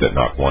proclaimed that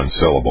not one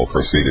syllable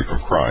proceeded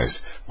from Christ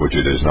which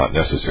it is not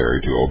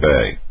necessary to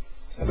obey.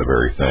 And the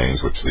very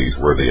things which these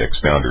worthy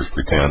expounders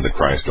pretend that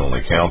Christ only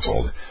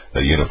counseled,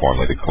 they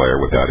uniformly declare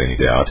without any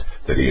doubt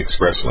that he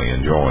expressly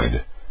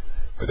enjoined.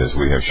 But as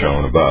we have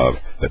shown above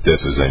that this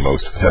is a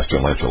most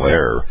pestilential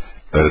error,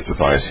 let it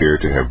suffice here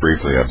to have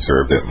briefly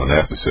observed that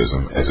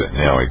monasticism, as it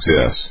now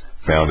exists,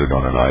 founded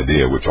on an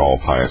idea which all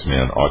pious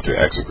men ought to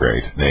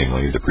execrate,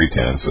 namely the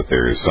pretense that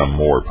there is some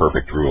more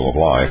perfect rule of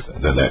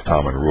life than that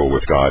common rule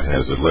which God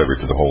has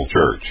delivered to the whole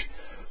Church.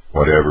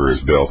 Whatever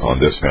is built on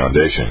this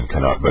foundation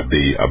cannot but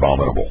be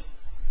abominable.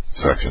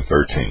 Section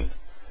 13.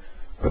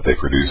 But they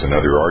produce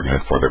another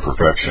argument for their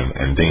perfection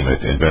and deem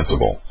it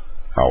invincible.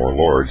 Our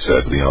Lord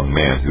said to the young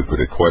man who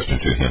put a question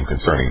to him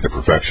concerning the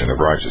perfection of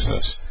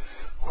righteousness,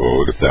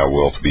 quote, "If thou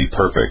wilt be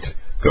perfect,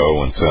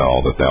 go and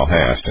sell that thou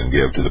hast and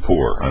give to the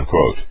poor,"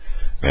 unquote.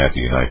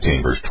 Matthew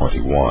 19, verse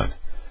 21.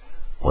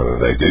 Whether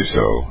they do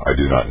so, I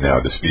do not now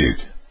dispute.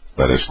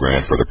 Let us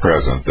grant for the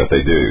present that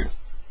they do.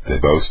 They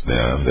boast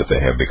then that they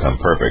have become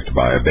perfect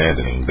by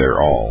abandoning their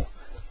all.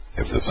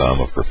 If the sum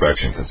of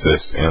perfection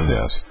consists in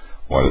this,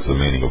 what is the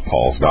meaning of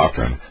Paul's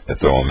doctrine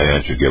that though a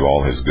man should give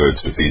all his goods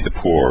to feed the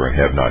poor and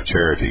have not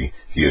charity,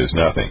 he is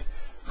nothing?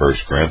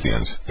 1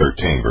 Corinthians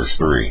 13, verse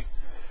 3.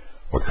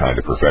 What kind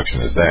of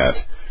perfection is that,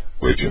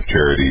 which if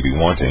charity be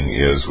wanting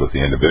is with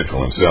the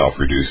individual himself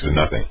reduced to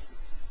nothing?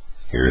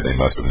 Here they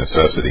must of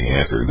necessity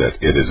answer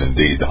that it is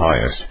indeed the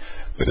highest,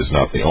 but is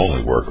not the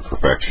only work of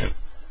perfection.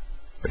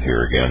 But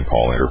here again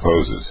Paul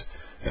interposes,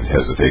 and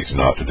hesitates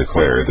not to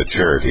declare that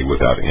charity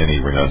without any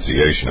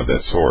renunciation of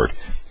that sort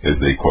is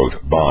the,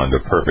 quote, bond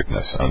of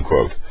perfectness,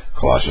 unquote,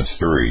 Colossians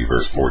 3,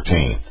 verse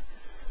 14.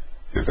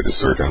 If it is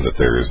certain that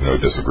there is no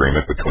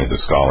disagreement between the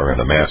scholar and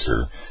the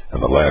master,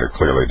 and the latter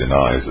clearly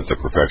denies that the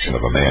perfection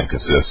of a man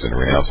consists in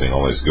renouncing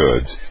all his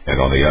goods, and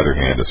on the other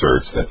hand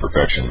asserts that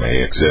perfection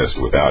may exist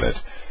without it,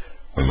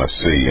 we must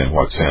see in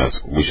what sense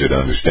we should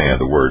understand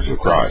the words of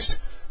Christ,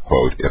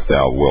 quote, "If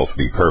thou wilt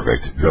be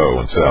perfect, go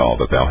and sell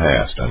that thou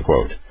hast,"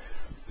 unquote.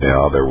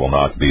 Now, there will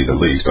not be the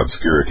least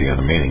obscurity in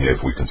the meaning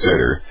if we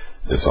consider,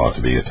 this ought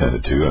to be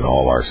attended to in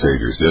all our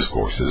Savior's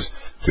discourses,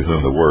 to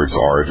whom the words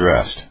are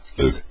addressed.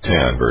 Luke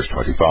 10, verse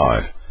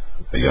 25.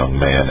 The young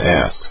man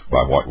asks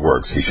by what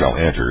works he shall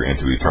enter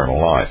into eternal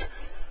life.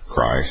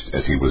 Christ,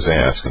 as he was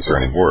asked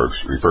concerning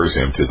works, refers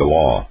him to the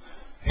law,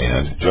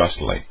 and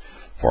justly.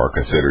 For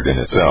considered in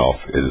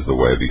itself, it is the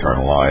way of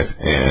eternal life,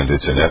 and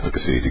its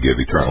inefficacy to give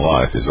eternal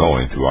life is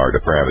owing to our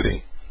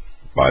depravity.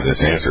 By this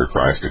answer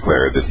Christ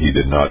declared that he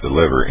did not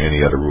deliver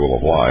any other rule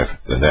of life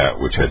than that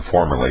which had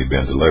formerly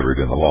been delivered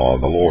in the law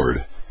of the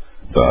Lord.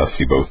 Thus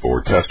he both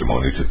bore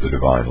testimony to the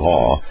divine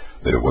law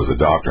that it was a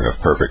doctrine of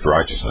perfect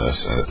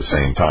righteousness, and at the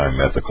same time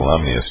met the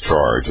calumnious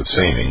charge of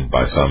seeming,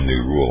 by some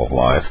new rule of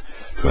life,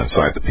 to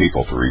incite the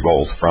people to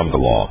revolt from the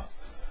law.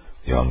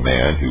 The young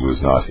man, who was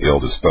not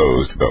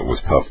ill-disposed, but was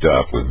puffed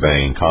up with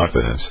vain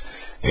confidence,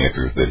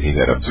 answers that he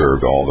had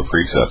observed all the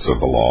precepts of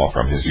the law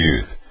from his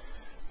youth.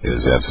 It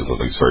is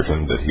absolutely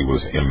certain that he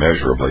was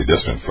immeasurably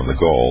distant from the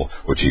goal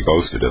which he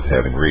boasted of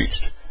having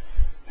reached.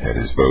 Had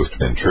his boast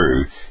been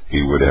true,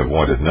 he would have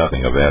wanted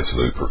nothing of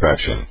absolute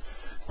perfection,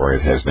 for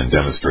it has been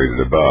demonstrated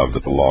above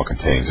that the law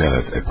contains in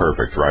it a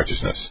perfect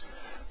righteousness.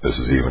 This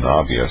is even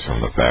obvious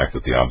from the fact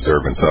that the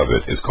observance of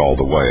it is called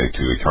the way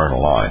to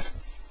eternal life.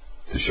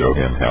 To show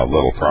him how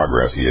little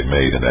progress he had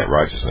made in that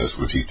righteousness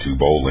which he too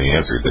boldly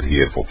answered that he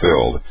had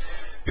fulfilled,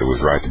 it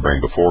was right to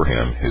bring before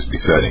him his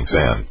besetting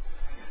sin.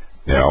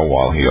 Now,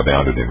 while he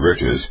abounded in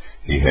riches,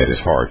 he had his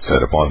heart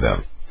set upon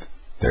them.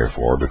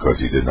 Therefore, because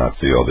he did not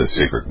feel this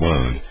secret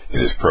wound,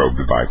 it is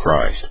probed by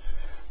Christ.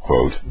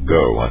 Quote,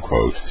 "Go,"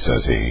 unquote,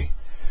 says he,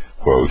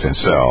 quote, "and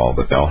sell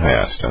that thou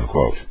hast,"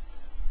 unquote.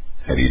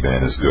 Had he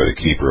been as good a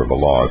keeper of the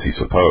law as he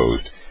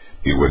supposed,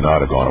 he would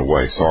not have gone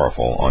away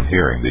sorrowful on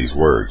hearing these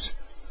words.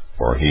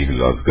 For he who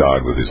loves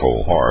God with his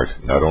whole heart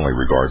not only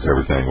regards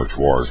everything which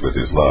wars with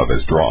his love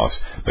as dross,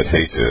 but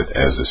hates it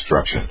as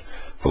destruction.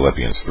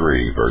 Philippians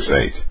 3, verse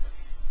 8.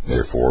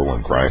 Therefore,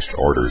 when Christ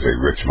orders a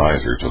rich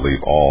miser to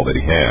leave all that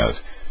he has,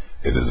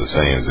 it is the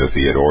same as if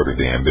he had ordered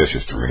the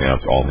ambitious to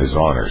renounce all his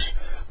honors,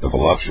 the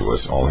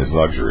voluptuous all his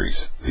luxuries,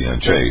 the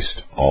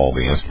unchaste all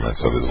the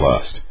instruments of his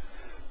lust.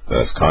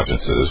 Thus,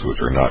 consciences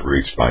which are not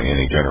reached by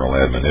any general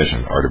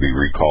admonition are to be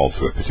recalled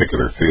to a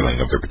particular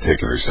feeling of their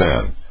particular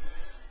sin.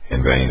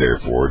 In vain,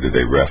 therefore, do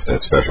they rest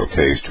that special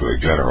case to a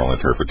general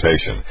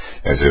interpretation,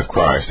 as if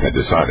Christ had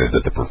decided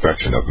that the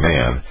perfection of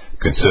man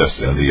consists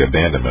in the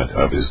abandonment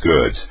of his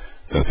goods,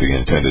 since he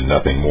intended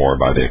nothing more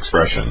by the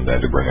expression than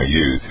to bring a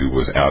youth who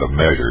was out of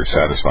measure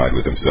satisfied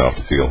with himself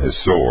to feel his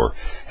sore,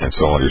 and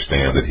so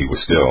understand that he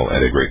was still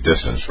at a great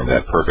distance from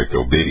that perfect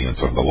obedience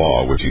of the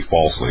law which he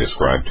falsely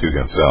ascribed to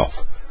himself.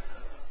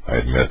 I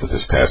admit that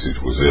this passage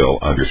was ill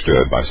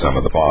understood by some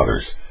of the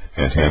fathers,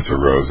 and hence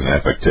arose an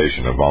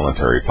affectation of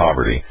voluntary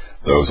poverty,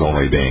 those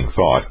only being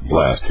thought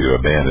blessed who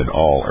abandoned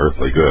all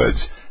earthly goods,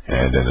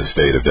 and in a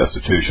state of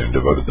destitution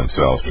devoted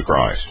themselves to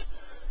Christ.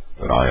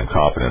 But I am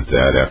confident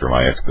that, after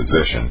my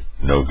exposition,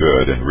 no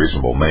good and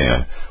reasonable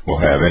man will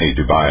have any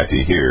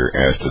dubiety here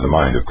as to the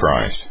mind of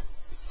Christ.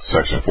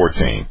 Section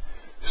 14.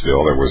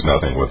 Still, there was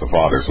nothing with the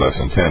fathers less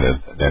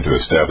intended than to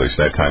establish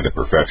that kind of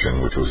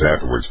perfection which was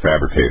afterwards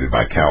fabricated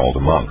by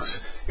cowled monks,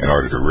 in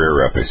order to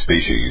rear up a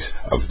species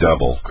of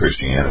double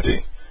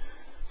Christianity.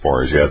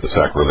 For as yet the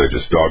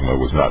sacrilegious dogma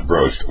was not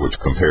broached which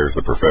compares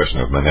the profession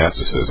of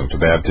monasticism to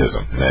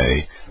baptism,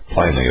 nay,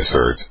 plainly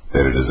asserts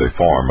that it is a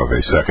form of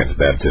a second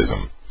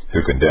baptism.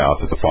 Who can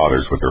doubt that the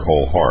fathers with their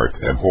whole heart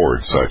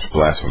abhorred such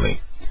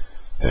blasphemy?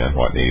 And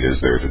what need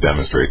is there to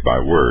demonstrate by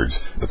words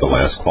that the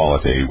last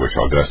quality which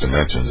Augustine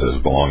mentions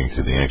as belonging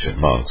to the ancient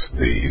monks,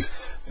 viz.,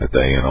 that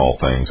they in all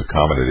things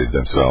accommodated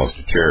themselves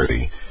to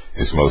charity,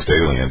 is most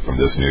alien from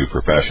this new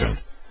profession,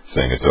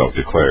 saying itself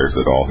declares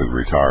that all who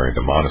retire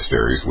into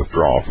monasteries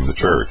withdraw from the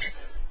church.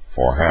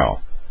 For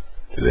how?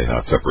 Do they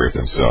not separate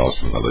themselves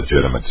from the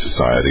legitimate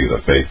society of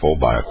the faithful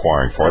by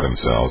acquiring for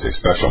themselves a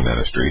special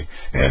ministry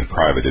and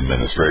private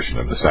administration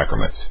of the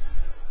sacraments?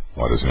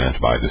 What is meant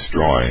by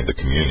destroying the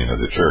communion of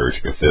the church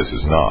if this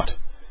is not?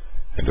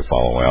 And to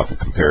follow out the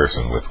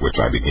comparison with which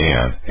I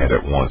began, and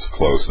at once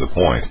close the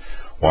point,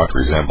 what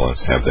resemblance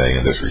have they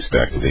in this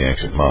respect to the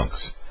ancient monks?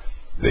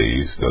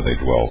 These, though they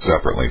dwelled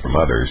separately from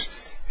others,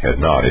 had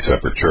not a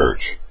separate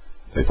church.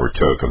 They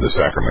partook of the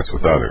sacraments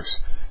with others.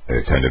 They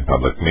attended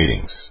public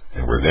meetings,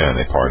 and were then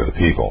a part of the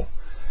people.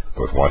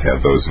 But what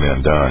have those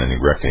men done in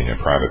erecting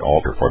a private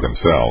altar for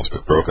themselves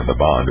but broken the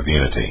bond of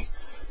unity?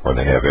 For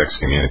they have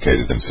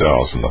excommunicated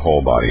themselves from the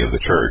whole body of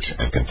the church,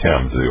 and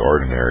contemned the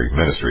ordinary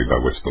ministry by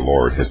which the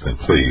Lord has been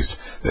pleased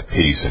that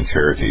peace and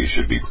charity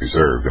should be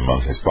preserved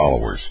among his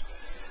followers.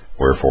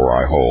 Wherefore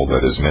I hold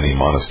that as many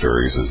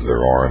monasteries as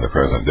there are in the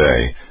present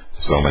day,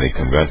 so many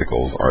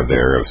conventicles are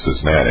there of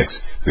schismatics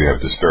who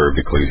have disturbed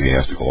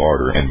ecclesiastical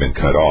order and been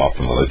cut off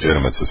from the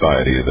legitimate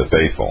society of the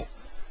faithful.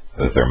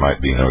 That there might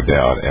be no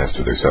doubt as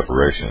to their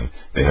separation,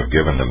 they have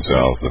given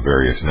themselves the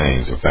various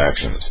names of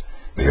factions.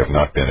 They have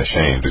not been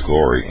ashamed to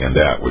glory in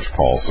that which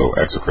Paul so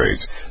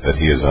execrates, that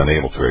he is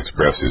unable to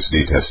express his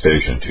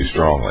detestation too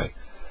strongly.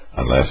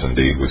 Unless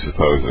indeed we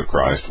suppose that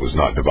Christ was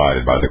not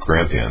divided by the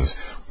Corinthians,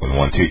 when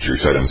one teacher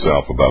set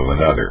himself above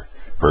another.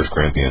 1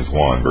 Corinthians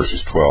 1 verses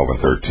 12 and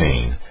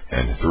 13,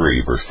 and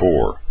 3 verse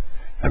 4.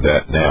 And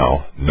that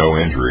now no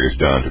injury is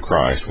done to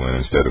Christ when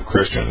instead of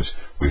Christians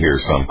we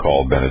hear some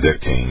called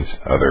Benedictines,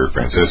 other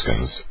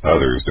Franciscans,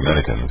 others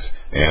Dominicans,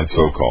 and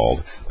so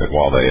called, that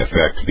while they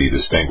affect to be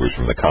distinguished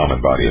from the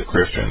common body of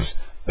Christians,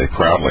 they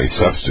proudly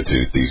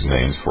substitute these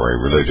names for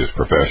a religious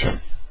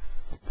profession.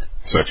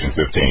 Section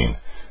 15.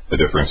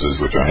 The differences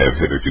which I have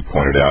hitherto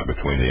pointed out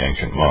between the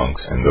ancient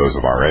monks and those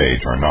of our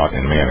age are not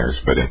in manners,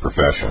 but in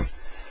profession.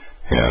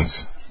 Hence,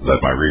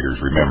 let my readers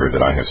remember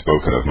that I have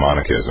spoken of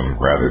monachism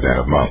rather than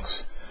of monks,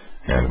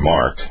 and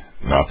marked,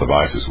 not the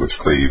vices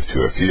which cleave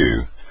to a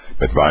few,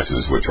 but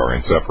vices which are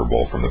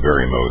inseparable from the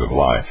very mode of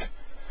life.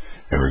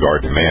 In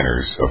regard to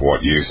manners, of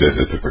what use is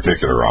it to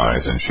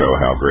particularize and show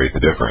how great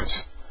the difference?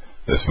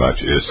 This much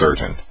is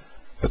certain,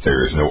 that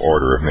there is no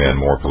order of men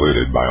more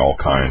polluted by all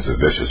kinds of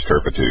vicious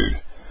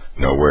turpitude.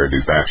 Nowhere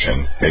do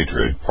faction,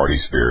 hatred, party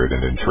spirit,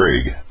 and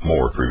intrigue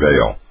more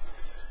prevail.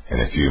 In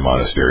a few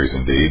monasteries,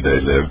 indeed,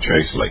 they live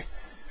chastely,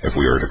 if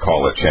we are to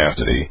call it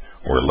chastity,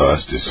 where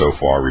lust is so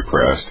far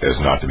repressed as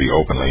not to be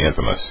openly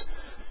infamous.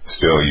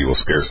 Still you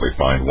will scarcely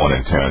find 1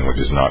 in 10 which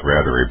is not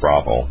rather a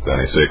brothel than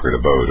a sacred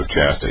abode of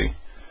chastity.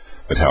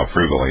 But how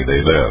frugally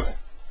they live,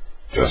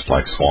 just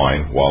like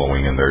swine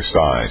wallowing in their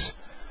sties.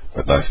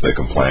 But lest they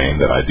complain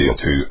that I deal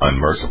too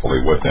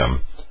unmercifully with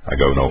them, I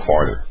go no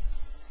farther.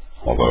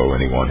 Although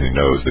anyone who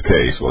knows the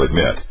case will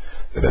admit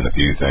that in the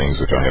few things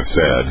which I have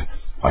said,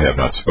 I have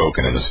not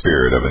spoken in the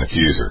spirit of an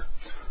accuser.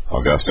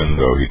 Augustine,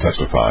 though he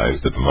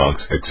testifies that the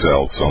monks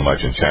excelled so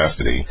much in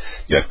chastity,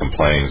 yet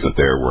complains that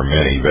there were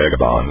many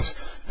vagabonds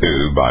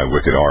who, by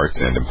wicked arts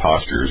and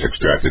impostures,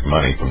 extracted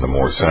money from the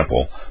more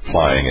simple,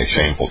 plying a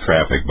shameful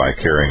traffic by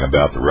carrying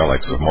about the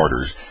relics of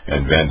martyrs,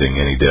 and vending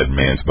any dead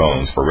man's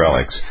bones for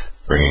relics,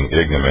 bringing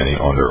ignominy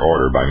on their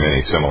order by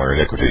many similar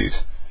iniquities,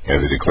 as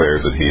he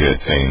declares that he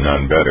had seen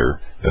none better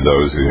than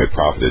those who had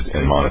profited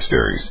in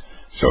monasteries.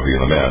 So he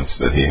laments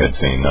that he had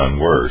seen none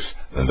worse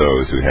than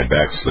those who had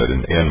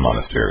backslidden in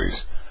monasteries.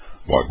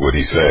 What would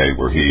he say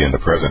were he in the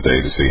present day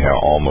to see how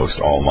almost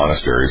all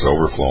monasteries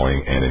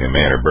overflowing and in a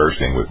manner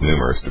bursting with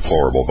numerous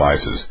deplorable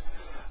vices?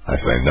 I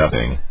say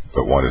nothing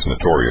but what is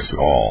notorious to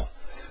all,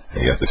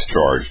 and yet this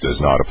charge does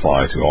not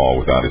apply to all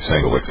without a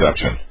single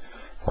exception.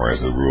 For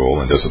as the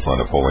rule and discipline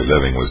of holy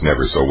living was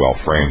never so well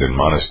framed in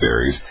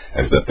monasteries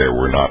as that there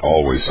were not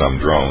always some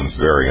drones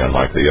very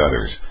unlike the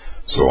others,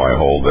 so I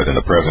hold that in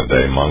the present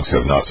day monks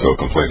have not so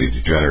completely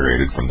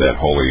degenerated from that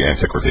holy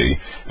antiquity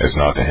as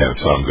not to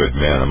have some good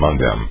men among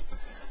them.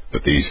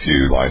 But these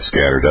few lie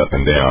scattered up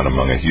and down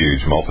among a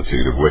huge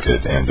multitude of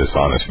wicked and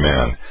dishonest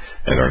men,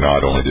 and are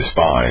not only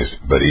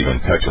despised, but even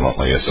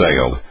petulantly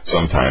assailed,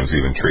 sometimes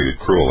even treated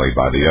cruelly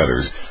by the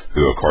others,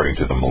 who, according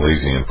to the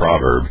Milesian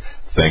proverb,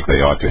 think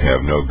they ought to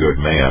have no good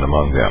man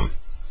among them.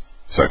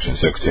 Section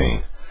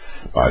 16.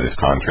 By this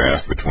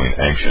contrast between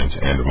ancient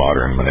and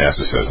modern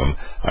monasticism,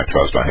 I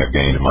trust I have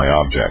gained my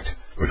object,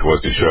 which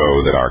was to show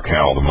that our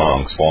cowled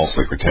monks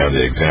falsely pretend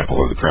the example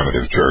of the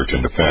primitive church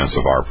in defense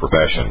of our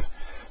profession,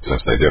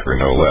 since they differ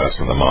no less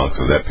from the monks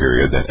of that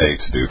period than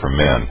apes do from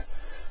men.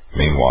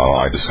 Meanwhile,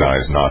 I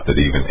disguise not that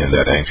even in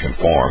that ancient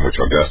form which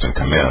Augustine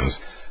commends,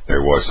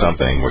 there was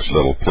something which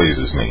little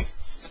pleases me.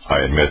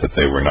 I admit that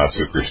they were not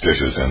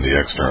superstitious in the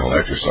external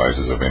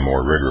exercises of a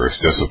more rigorous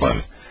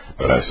discipline,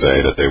 but I say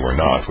that they were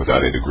not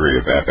without a degree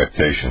of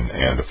affectation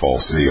and a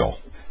false zeal.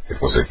 It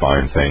was a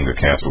fine thing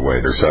to cast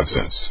away their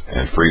substance,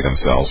 and free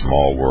themselves from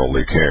all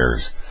worldly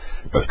cares.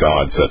 But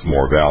God sets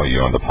more value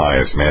on the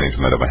pious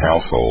management of a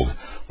household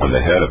when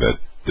the head of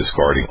it,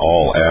 discarding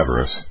all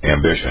avarice,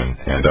 ambition,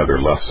 and other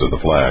lusts of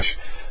the flesh,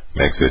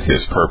 makes it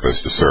his purpose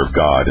to serve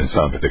God in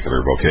some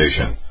particular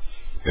vocation.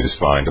 It is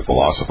fine to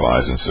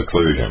philosophize in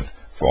seclusion,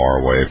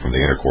 far away from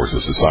the intercourse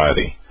of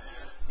society.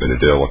 But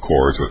it ill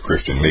accords with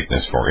Christian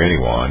meekness for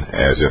anyone,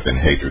 as if in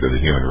hatred of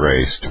the human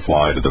race, to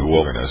fly to the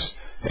wilderness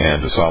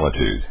and to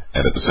solitude,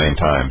 and at the same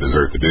time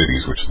desert the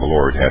duties which the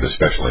Lord had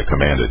especially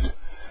commanded.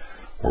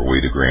 Were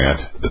we to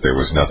grant that there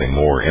was nothing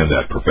more in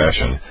that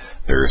profession,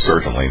 there is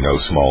certainly no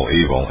small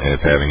evil in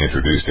its having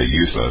introduced a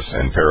useless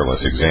and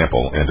perilous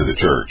example into the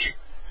Church.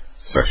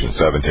 Section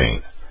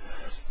 17.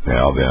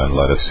 Now then,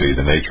 let us see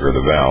the nature of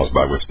the vows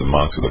by which the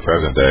monks of the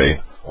present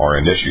day are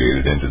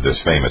initiated into this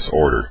famous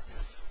order.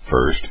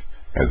 First,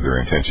 as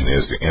their intention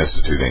is to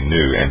institute a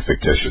new and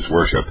fictitious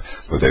worship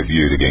with a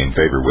view to gain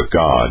favor with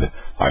God,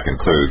 I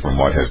conclude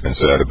from what has been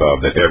said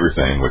above that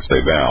everything which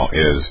they vow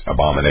is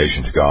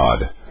abomination to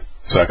God.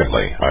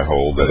 Secondly, I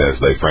hold that as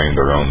they frame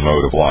their own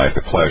mode of life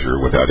at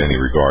pleasure without any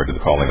regard to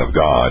the calling of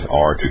God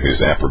or to his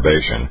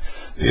approbation,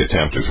 the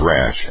attempt is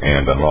rash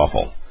and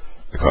unlawful,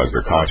 because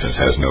their conscience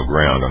has no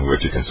ground on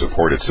which it can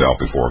support itself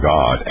before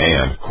God,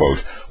 and, quote,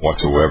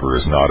 whatsoever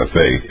is not of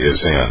faith is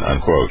sin,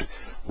 unquote.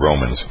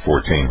 Romans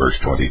 14, verse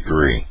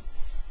 23.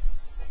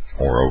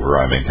 Moreover,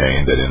 I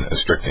maintain that in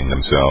restricting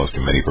themselves to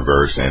many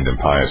perverse and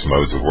impious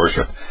modes of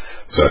worship,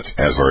 such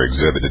as are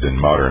exhibited in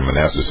modern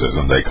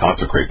monasticism, they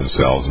consecrate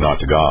themselves not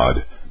to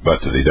God, but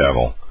to the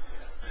devil.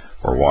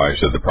 For why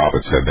should the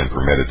prophets have been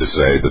permitted to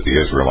say that the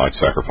Israelites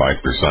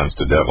sacrificed their sons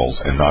to devils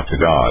and not to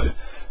God?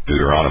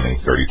 Deuteronomy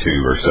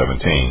 32, verse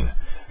 17,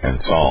 and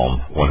Psalm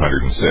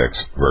 106,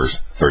 verse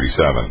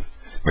 37.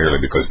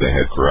 Merely because they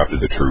had corrupted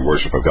the true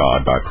worship of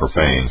God by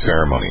profane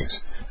ceremonies,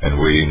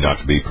 and we not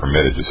to be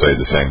permitted to say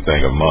the same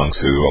thing of monks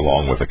who,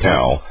 along with a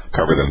cow,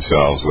 cover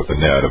themselves with the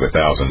net of 1,000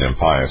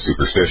 impious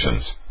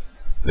superstitions.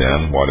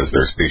 Then what is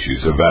their species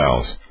of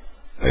vows?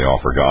 They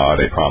offer God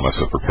a promise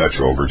of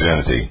perpetual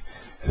virginity,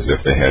 as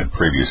if they had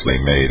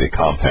previously made a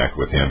compact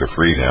with him to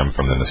free them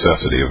from the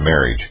necessity of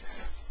marriage.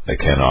 They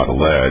cannot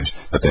allege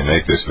that they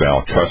make this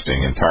vow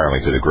trusting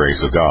entirely to the grace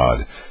of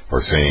God,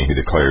 for seeing he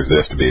declares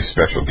this to be a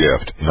special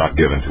gift, not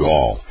given to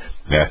all.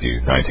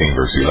 Matthew 19,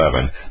 verse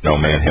 11, no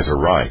man has a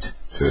right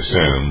to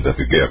assume that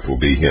the gift will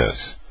be his.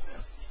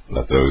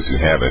 Let those who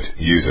have it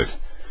use it,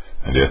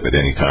 and if at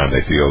any time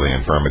they feel the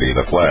infirmity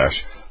of the flesh,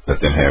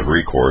 let them have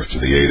recourse to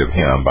the aid of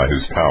him by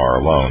whose power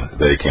alone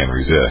they can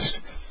resist.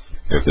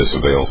 If this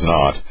avails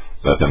not,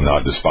 let them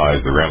not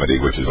despise the remedy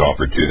which is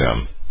offered to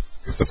them.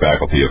 If the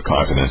faculty of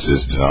continence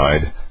is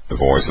denied, the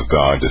voice of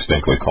God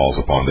distinctly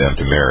calls upon them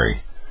to marry.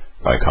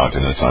 By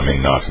continence I mean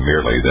not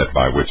merely that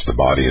by which the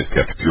body is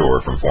kept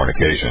pure from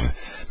fornication,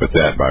 but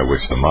that by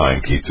which the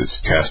mind keeps its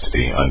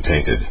chastity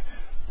untainted.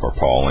 For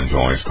Paul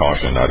enjoins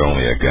caution not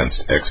only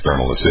against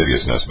external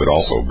lasciviousness, but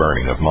also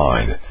burning of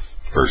mind.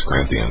 1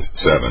 Corinthians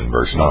 7,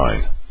 verse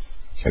 9.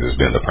 It has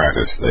been the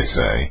practice, they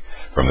say,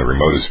 from the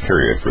remotest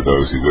period for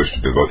those who wish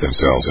to devote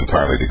themselves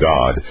entirely to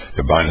God,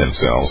 to bind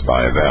themselves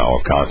by a vow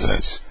of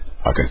continence.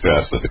 I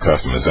confess that the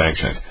custom is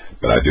ancient,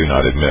 but I do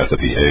not admit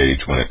that the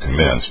age when it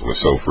commenced was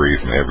so free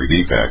from every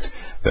defect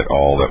that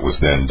all that was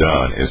then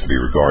done is to be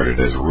regarded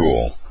as a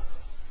rule.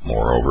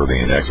 Moreover,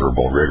 the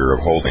inexorable rigor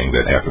of holding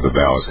that after the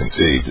vow is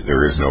conceived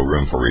there is no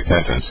room for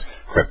repentance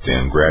crept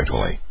in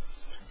gradually.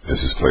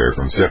 This is clear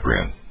from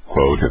Cyprian.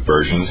 Quote, if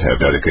virgins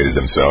have dedicated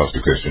themselves to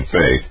Christian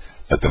faith,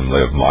 let them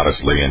live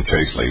modestly and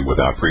chastely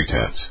without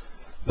pretense.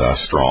 Thus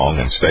strong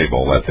and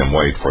stable, let them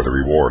wait for the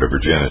reward of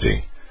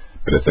virginity.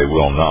 But if they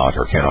will not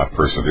or cannot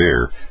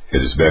persevere,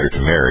 it is better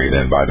to marry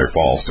than by their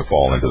faults to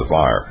fall into the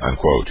fire,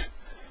 unquote.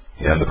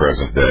 In the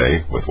present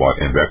day, with what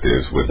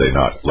invectives would they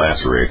not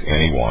lacerate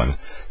anyone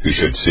who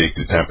should seek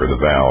to temper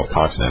the vow of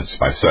continence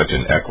by such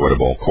an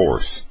equitable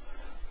course?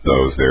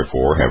 Those,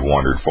 therefore, have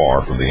wandered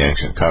far from the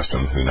ancient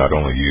custom who not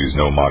only use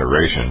no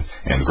moderation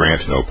and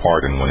grant no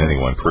pardon when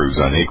anyone proves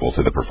unequal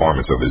to the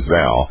performance of his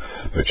vow,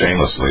 but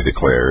shamelessly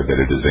declare that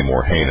it is a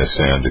more heinous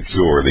sin to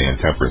cure the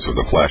intemperance of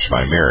the flesh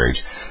by marriage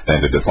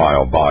than to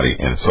defile body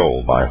and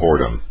soul by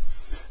whoredom.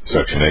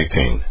 Section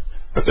 18.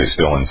 But they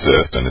still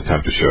insist and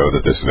attempt to show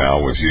that this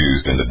vow was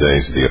used in the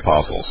days of the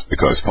apostles,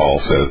 because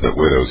Paul says that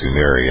widows who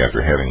marry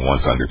after having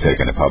once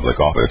undertaken a public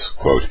office,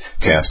 quote,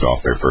 cast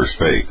off their first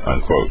faith,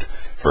 unquote.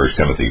 1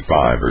 Timothy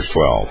 5, verse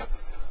 12.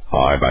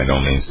 I by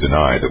no means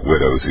deny that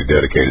widows who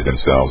dedicated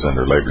themselves and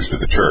their labors to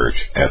the church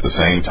at the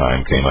same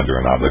time came under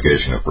an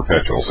obligation of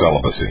perpetual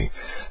celibacy,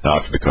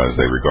 not because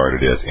they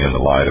regarded it in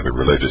the light of a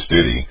religious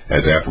duty,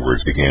 as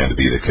afterwards began to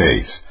be the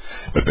case,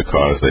 but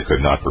because they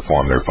could not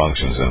perform their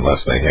functions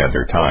unless they had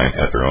their time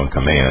at their own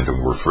command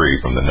and were free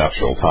from the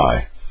nuptial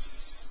tie.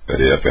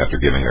 But if,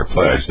 after giving their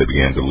pledge, they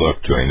began to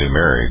look to a new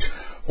marriage,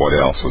 What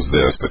else was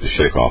this but to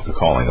shake off the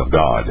calling of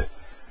God?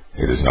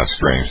 It is not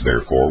strange,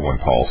 therefore,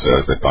 when Paul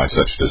says that by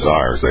such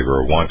desires they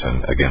grow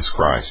wanton against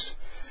Christ.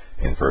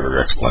 In further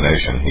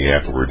explanation, he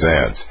afterwards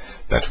adds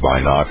that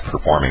by not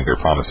performing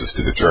their promises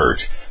to the church,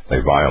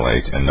 they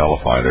violate and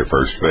nullify their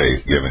first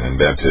faith given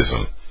in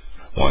baptism.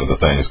 One of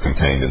the things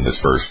contained in this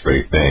first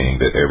faith being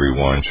that every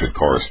one should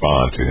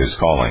correspond to his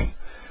calling.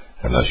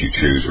 Unless you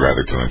choose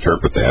rather to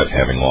interpret that,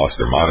 having lost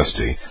their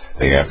modesty,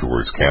 they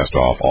afterwards cast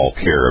off all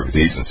care of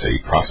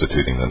decency,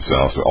 prostituting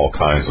themselves to all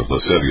kinds of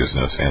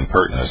lasciviousness and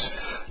pertness,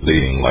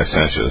 leading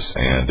licentious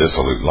and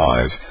dissolute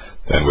lives,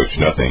 than which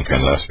nothing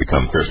can less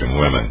become Christian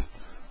women.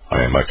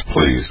 I am much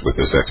pleased with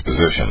this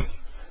exposition.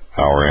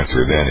 Our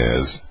answer then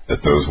is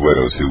that those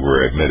widows who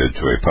were admitted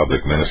to a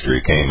public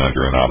ministry came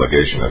under an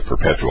obligation of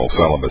perpetual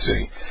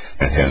celibacy,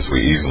 and hence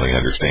we easily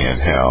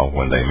understand how,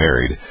 when they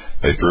married,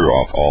 they threw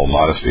off all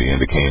modesty and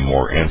became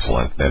more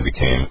insolent than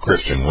became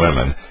Christian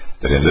women,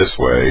 that in this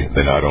way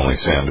they not only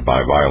sinned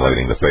by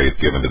violating the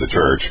faith given to the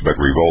church, but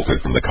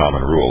revolted from the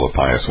common rule of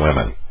pious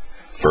women.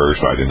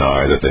 First, I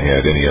deny that they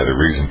had any other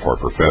reason for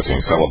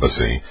professing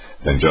celibacy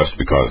than just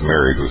because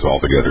marriage was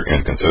altogether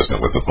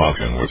inconsistent with the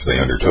function which they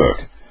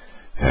undertook.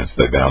 Hence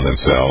they bound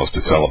themselves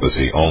to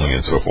celibacy only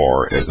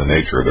insofar as the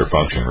nature of their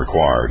function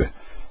required.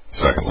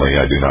 Secondly,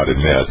 I do not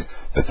admit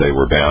that they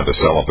were bound to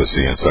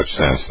celibacy in such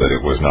sense that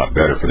it was not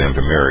better for them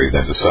to marry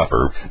than to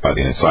suffer by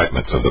the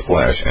incitements of the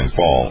flesh and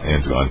fall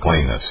into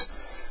uncleanness.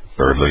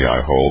 Thirdly,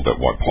 I hold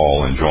that what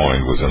Paul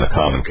enjoined was in a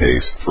common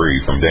case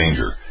free from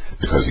danger,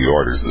 because he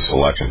orders the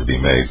selection to be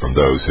made from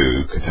those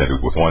who,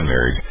 contented with one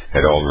marriage,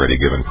 had already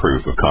given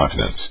proof of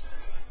continence.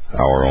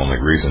 Our only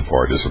reason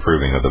for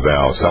disapproving of the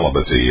vow of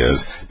celibacy is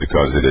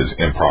because it is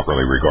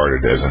improperly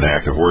regarded as an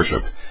act of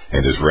worship,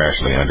 and is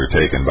rashly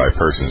undertaken by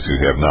persons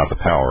who have not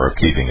the power of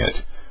keeping it.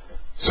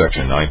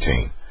 Section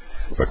 19.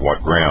 But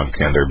what ground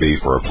can there be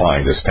for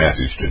applying this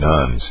passage to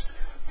nuns?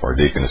 For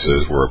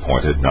deaconesses were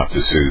appointed not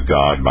to soothe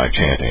God by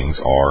chantings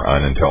or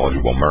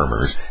unintelligible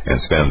murmurs,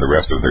 and spend the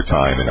rest of their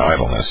time in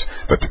idleness,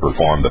 but to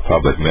perform the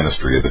public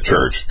ministry of the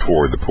church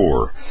toward the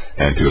poor,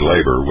 and to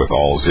labor with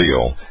all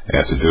zeal,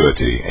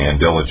 assiduity, and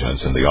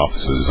diligence in the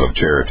offices of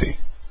charity.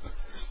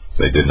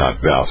 They did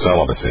not vow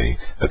celibacy,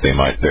 that they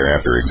might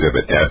thereafter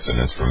exhibit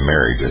abstinence from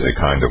marriage as a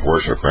kind of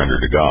worship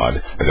rendered to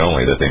God, but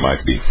only that they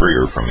might be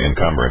freer from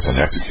encumbrance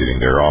in executing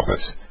their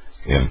office.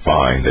 In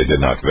fine, they did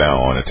not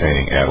vow on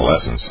attaining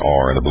adolescence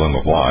or in the bloom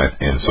of life,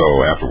 and so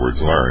afterwards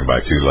learn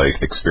by too late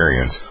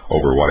experience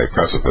over what a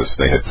precipice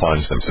they had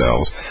plunged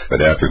themselves,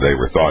 but after they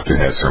were thought to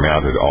have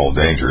surmounted all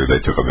danger,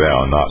 they took a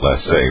vow not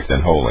less safe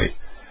than holy.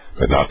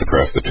 But not to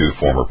press the two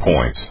former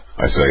points,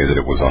 I say that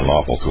it was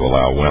unlawful to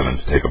allow women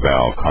to take a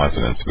vow of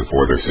continence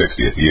before their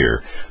 60th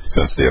year,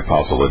 since the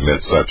apostle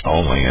admits such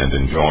only and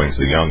enjoins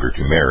the younger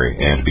to marry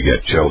and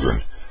beget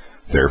children.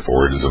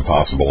 Therefore it is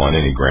impossible on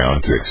any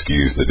ground to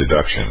excuse the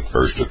deduction,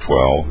 first of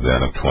 12,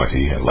 then of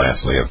 20, and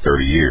lastly of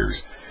 30 years.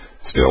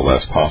 Still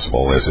less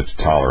possible is it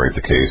to tolerate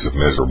the case of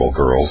miserable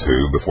girls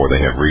who, before they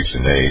have reached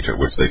an age at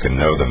which they can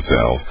know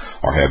themselves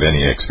or have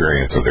any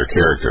experience of their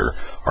character,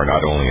 are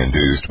not only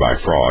induced by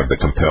fraud but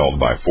compelled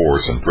by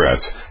force and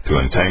threats to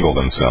entangle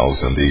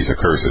themselves in these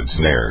accursed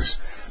snares.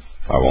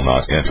 I will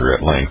not enter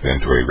at length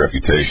into a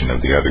refutation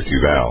of the other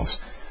two vows.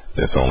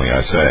 This only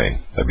I say,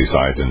 that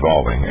besides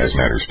involving, as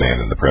matters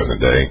stand in the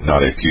present day, not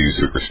a few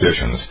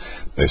superstitions,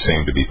 they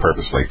seem to be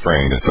purposely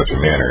framed in such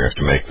a manner as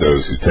to make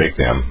those who take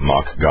them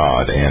mock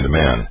God and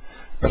men.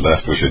 But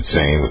lest we should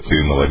seem with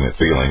too malignant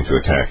feeling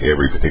to attack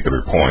every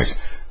particular point,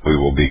 we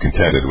will be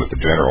contented with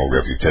the general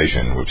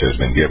refutation which has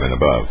been given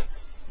above.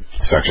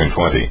 Section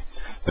 20.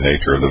 The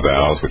nature of the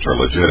vows which are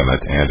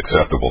legitimate and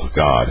acceptable to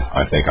God,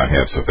 I think I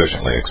have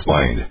sufficiently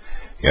explained.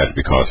 Yet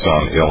because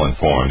some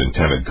ill-informed and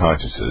timid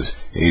consciences,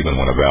 even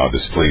when a vow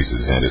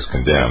displeases and is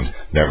condemned,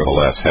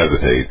 nevertheless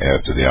hesitate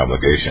as to the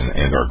obligation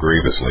and are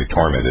grievously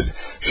tormented,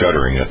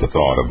 shuddering at the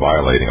thought of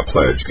violating a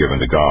pledge given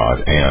to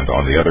God, and,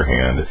 on the other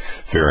hand,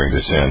 fearing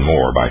to sin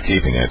more by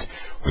keeping it,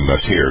 we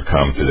must here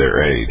come to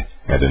their aid,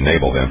 and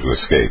enable them to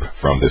escape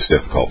from this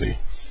difficulty.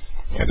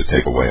 And to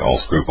take away all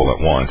scruple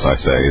at once, I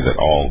say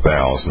that all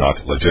vows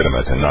not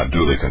legitimate and not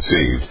duly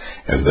conceived,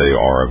 as they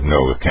are of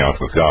no account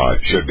with God,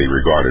 should be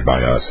regarded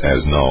by us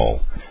as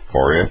null.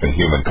 For if in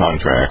human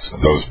contracts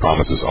those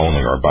promises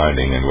only are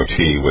binding in which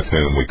he with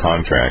whom we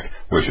contract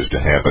wishes to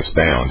have us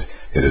bound,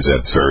 it is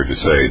absurd to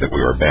say that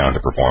we are bound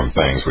to perform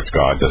things which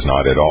God does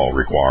not at all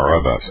require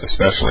of us,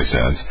 especially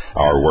since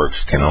our works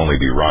can only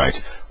be right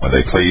when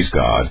they please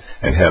God,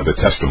 and have the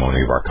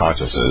testimony of our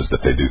consciences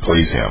that they do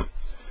please him.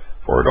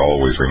 For it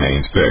always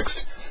remains fixed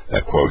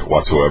that, quote,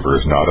 whatsoever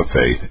is not of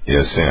faith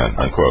is sin,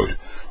 unquote.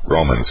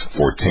 Romans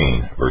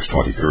 14, verse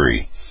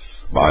 23.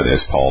 By this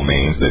Paul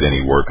means that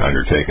any work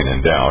undertaken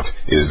in doubt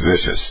is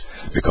vicious,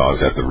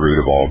 because at the root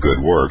of all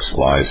good works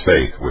lies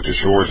faith, which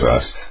assures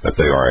us that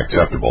they are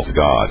acceptable to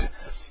God.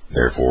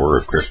 Therefore,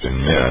 if Christian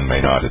men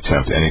may not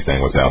attempt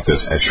anything without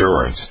this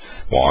assurance,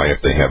 why,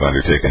 if they have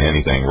undertaken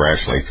anything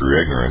rashly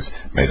through ignorance,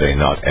 may they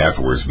not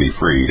afterwards be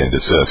freed and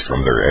desist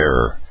from their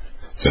error?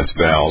 Since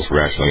vows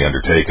rationally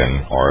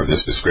undertaken are of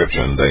this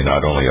description, they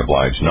not only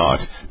oblige not,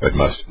 but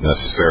must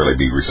necessarily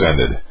be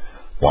rescinded.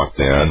 What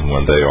then,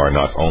 when they are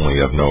not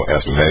only of no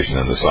estimation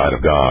in the sight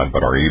of God,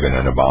 but are even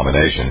an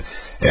abomination,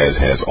 as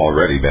has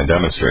already been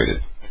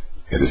demonstrated?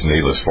 It is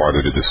needless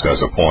farther to discuss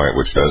a point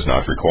which does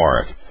not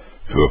require it.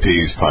 To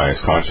appease pious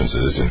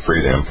consciences and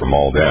free them from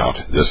all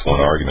doubt, this one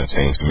argument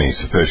seems to me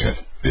sufficient,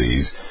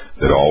 viz.,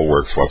 that all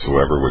works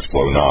whatsoever which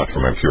flow not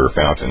from a pure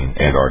fountain,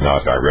 and are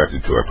not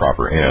directed to a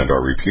proper end,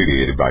 are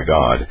repudiated by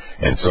God,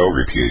 and so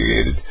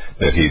repudiated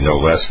that he no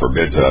less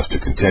forbids us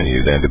to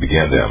continue than to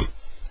begin them.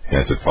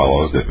 Hence it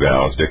follows that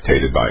vows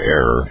dictated by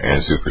error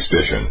and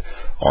superstition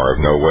are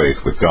of no weight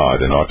with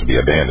God, and ought to be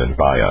abandoned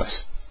by us.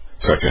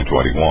 Section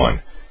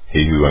 21.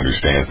 He who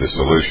understands this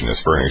solution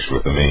is furnished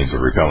with the means of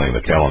repelling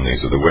the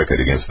calumnies of the wicked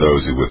against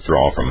those who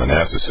withdraw from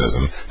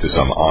monasticism to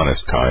some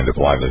honest kind of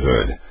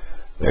livelihood.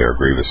 They are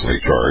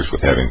grievously charged with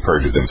having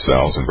perjured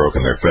themselves and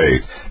broken their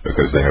faith,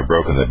 because they have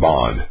broken the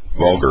bond,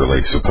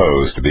 vulgarly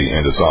supposed to be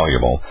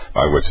indissoluble,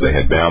 by which they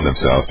had bound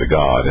themselves to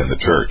God and the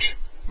Church.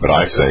 But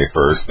I say,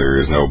 first, there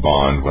is no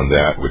bond when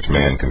that which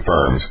man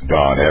confirms,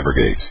 God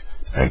abrogates.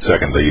 And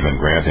secondly, even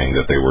granting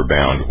that they were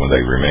bound when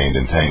they remained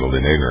entangled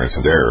in ignorance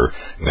and error,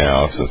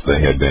 now, since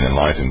they had been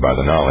enlightened by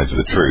the knowledge of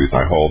the truth,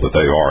 I hold that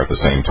they are at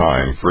the same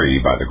time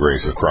free by the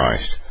grace of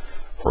Christ.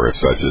 For if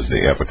such is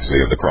the efficacy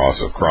of the cross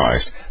of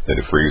Christ, that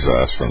it frees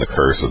us from the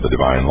curse of the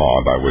divine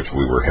law by which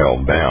we were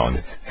held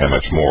bound, how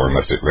much more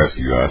must it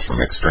rescue us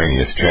from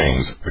extraneous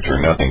chains, which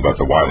are nothing but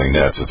the wily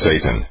nets of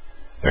Satan?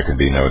 There can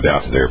be no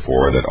doubt,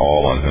 therefore, that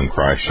all on whom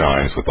Christ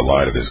shines with the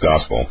light of his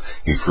gospel,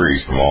 he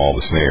frees from all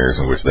the snares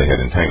in which they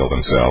had entangled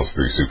themselves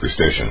through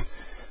superstition.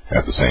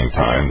 At the same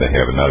time, they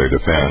have another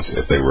defense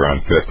if they were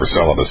unfit for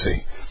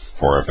celibacy.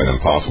 For if an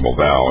impossible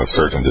vow is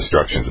certain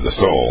destruction to the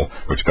soul,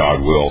 which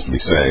God wills to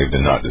be saved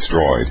and not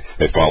destroyed,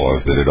 it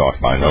follows that it ought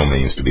by no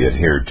means to be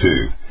adhered to.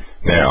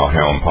 Now,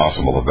 how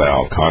impossible a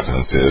vow of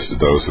continence is to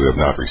those who have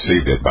not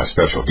received it by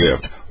special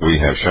gift, we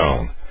have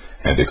shown,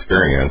 and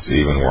experience,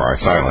 even were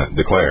I silent,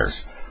 declares,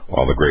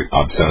 while the great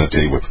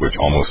obscenity with which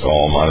almost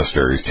all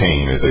monasteries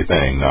teem is a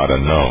thing not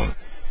unknown.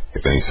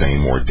 If any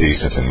seem more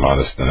decent and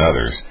modest than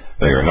others,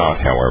 they are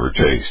not, however,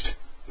 chaste.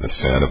 The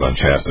sin of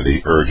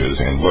unchastity urges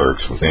and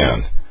lurks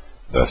within.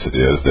 Thus it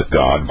is that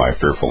God, by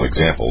fearful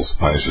examples,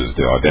 punishes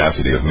the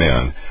audacity of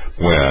men,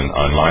 when,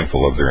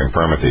 unmindful of their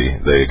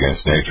infirmity, they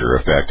against nature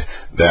effect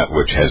that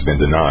which has been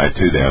denied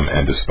to them,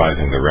 and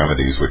despising the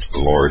remedies which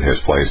the Lord has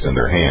placed in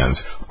their hands,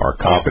 are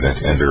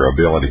confident in their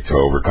ability to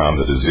overcome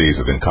the disease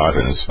of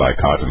incontinence by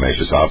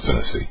contumacious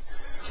obstinacy.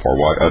 For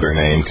what other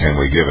name can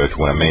we give it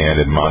when a man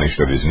admonished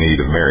of his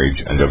need of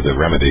marriage, and of the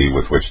remedy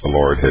with which the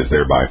Lord has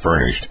thereby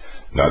furnished,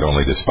 not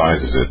only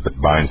despises it, but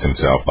binds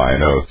himself by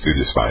an oath to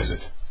despise it?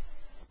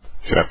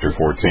 Chapter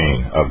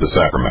 14 of the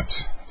Sacraments.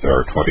 There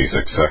are 26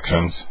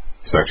 sections.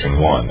 Section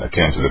 1,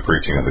 akin to the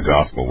preaching of the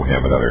gospel, we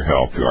have another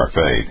help to our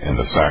faith in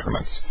the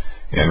sacraments,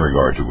 in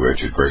regard to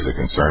which it greatly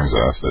concerns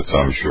us that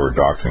some sure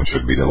doctrine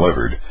should be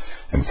delivered,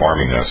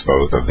 informing us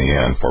both of the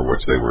end for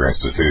which they were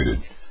instituted,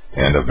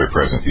 and of their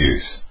present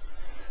use.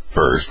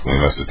 First, we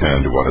must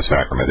attend to what a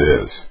sacrament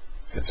is.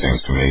 It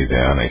seems to me,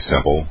 then, a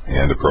simple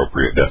and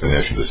appropriate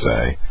definition to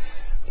say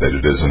that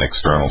it is an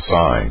external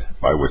sign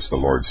by which the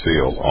Lord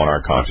seals on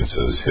our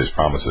consciences his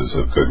promises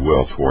of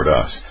goodwill toward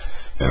us,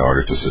 in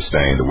order to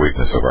sustain the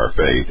weakness of our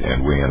faith,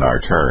 and we in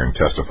our turn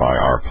testify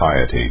our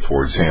piety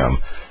towards him,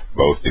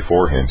 both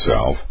before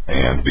himself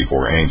and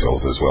before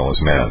angels as well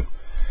as men.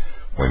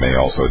 We may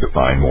also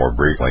define more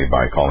briefly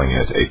by calling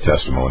it a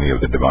testimony of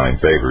the divine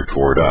favor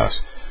toward us,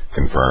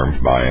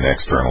 confirmed by an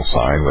external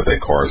sign with a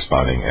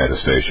corresponding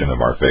attestation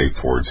of our faith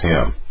towards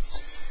him.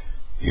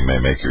 You may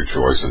make your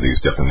choice of these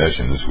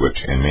definitions, which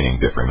in meaning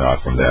differ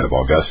not from that of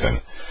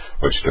Augustine,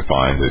 which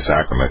defines a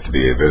sacrament to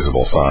be a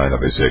visible sign of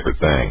a sacred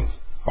thing,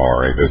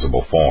 or a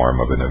visible form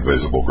of an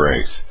invisible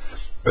grace,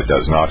 but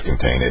does not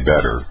contain a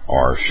better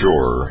or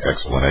surer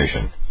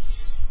explanation.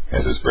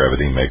 As its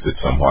brevity makes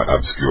it somewhat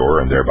obscure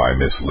and thereby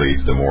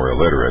misleads the more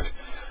illiterate,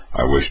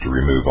 I wish to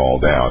remove all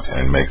doubt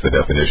and make the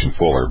definition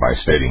fuller by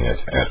stating it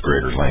at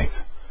greater length.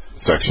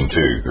 Section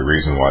 2. The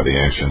reason why the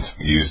ancients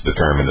used the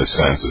term in this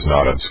sense is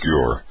not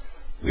obscure.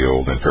 The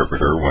old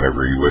interpreter,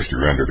 whenever he wished to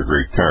render the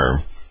Greek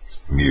term,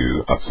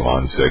 mu,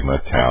 upsilon,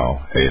 sigma,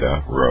 tau,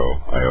 eta, rho,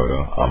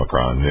 iota,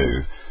 omicron,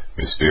 nu,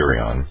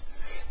 mysterion,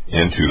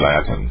 into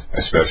Latin,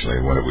 especially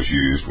when it was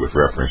used with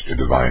reference to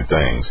divine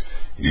things,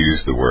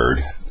 used the word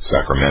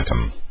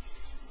sacramentum.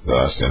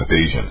 Thus, in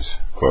Ephesians,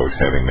 quote,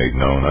 having made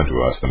known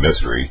unto us the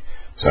mystery,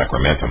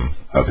 sacramentum,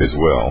 of his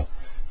will,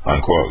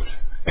 unquote,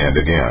 and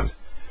again,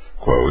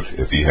 quote,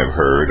 if ye have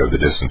heard of the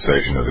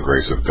dispensation of the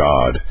grace of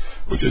God,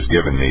 which is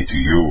given me to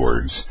you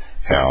wards,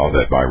 how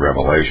that by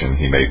revelation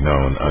he made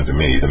known unto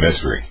me the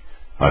mystery,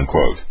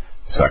 unquote,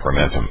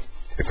 sacramentum,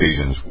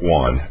 Ephesians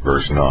 1,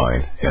 verse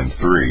 9, and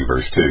 3,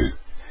 verse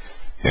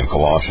 2. In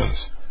Colossians,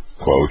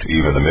 quote,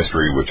 even the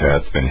mystery which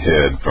hath been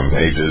hid from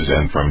ages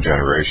and from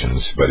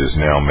generations, but is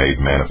now made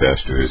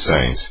manifest to his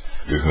saints,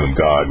 to whom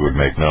God would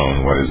make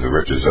known what is the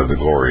riches of the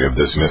glory of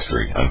this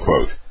mystery,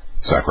 unquote,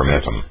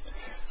 sacramentum.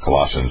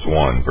 Colossians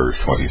 1, verse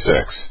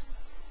 26.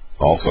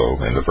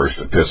 Also in the first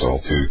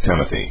epistle to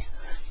Timothy,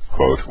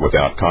 quote,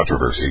 without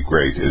controversy,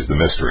 great is the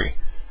mystery,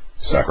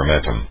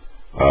 sacramentum,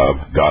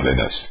 of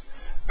godliness.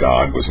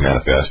 God was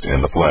manifest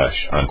in the flesh,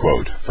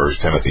 unquote. 1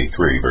 Timothy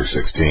 3, verse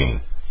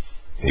 16.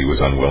 He was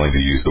unwilling to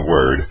use the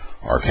word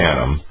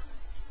arcanum,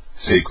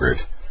 secret,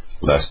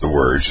 lest the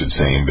word should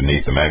seem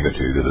beneath the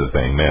magnitude of the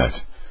thing meant.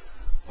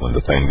 When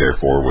the thing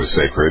therefore was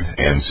sacred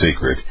and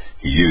secret,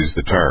 he used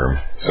the term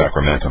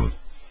sacramentum.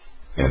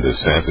 In this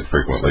sense it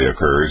frequently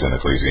occurs in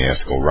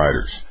ecclesiastical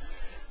writers,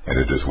 and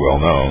it is well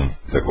known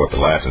that what the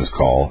Latins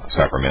call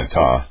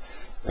sacramenta,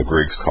 the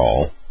Greeks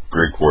call,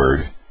 Greek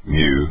word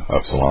mu,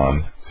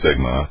 upsilon,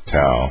 sigma,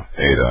 tau,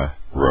 eta,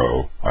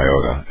 rho,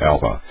 iota,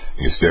 alpha,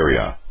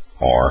 mysteria,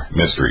 are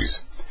mysteries.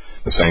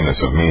 The sameness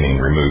of meaning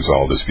removes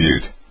all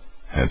dispute.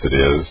 Hence it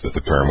is that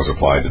the term was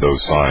applied to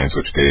those signs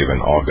which gave an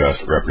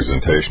august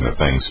representation of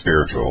things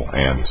spiritual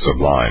and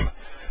sublime.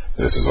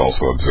 This is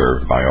also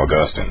observed by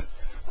Augustine.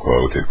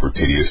 Quote, it were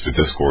tedious to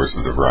discourse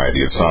of the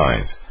variety of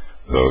signs.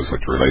 Those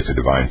which relate to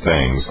divine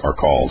things are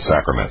called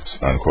sacraments,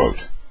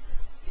 unquote.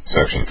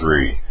 Section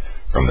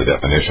 3. From the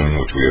definition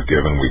which we have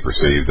given, we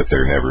perceive that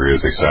there never is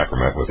a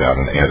sacrament without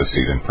an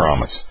antecedent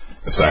promise,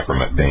 the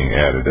sacrament being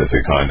added as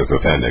a kind of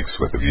appendix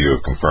with the view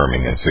of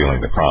confirming and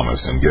sealing the promise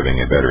and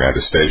giving a better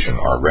attestation,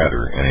 or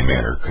rather, in a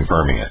manner,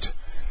 confirming it.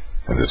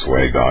 In this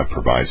way God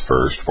provides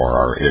first for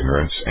our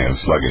ignorance and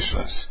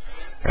sluggishness,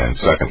 and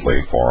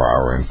secondly for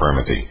our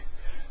infirmity.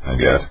 And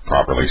yet,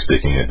 properly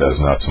speaking, it does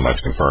not so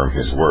much confirm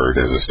His word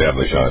as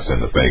establish us in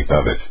the faith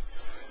of it.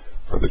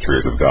 For the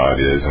truth of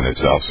God is in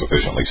itself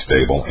sufficiently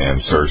stable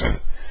and certain,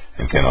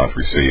 and cannot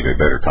receive a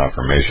better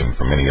confirmation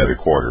from any other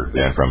quarter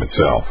than from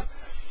itself.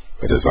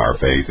 But as our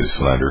faith is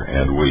slender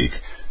and weak,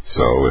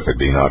 so if it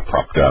be not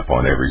propped up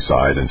on every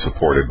side and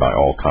supported by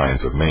all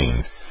kinds of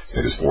means,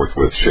 it is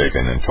forthwith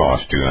shaken and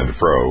tossed to and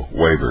fro,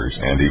 wavers,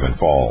 and even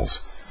falls.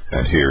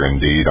 And here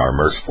indeed our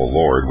merciful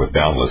Lord, with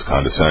boundless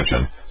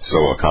condescension, so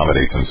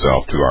accommodates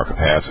himself to our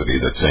capacity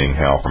that, seeing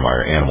how from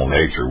our animal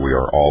nature we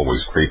are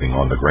always creeping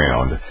on the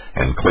ground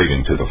and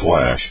cleaving to the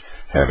flesh,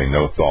 having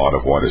no thought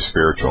of what is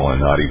spiritual and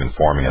not even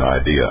forming an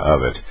idea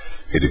of it,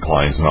 he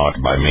declines not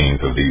by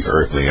means of these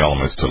earthly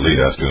elements to lead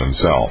us to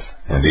himself,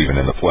 and even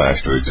in the flesh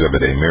to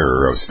exhibit a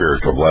mirror of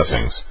spiritual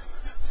blessings.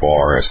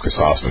 For, as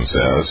Chrysostom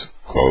says,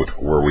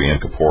 quote, were we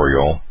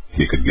incorporeal,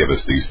 he could give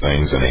us these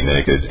things in a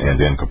naked and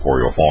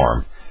incorporeal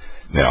form.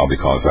 Now,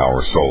 because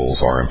our souls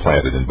are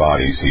implanted in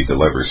bodies, he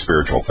delivers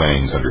spiritual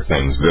things under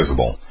things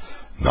visible.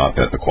 Not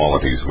that the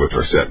qualities which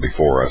are set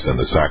before us in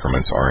the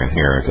sacraments are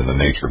inherent in the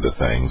nature of the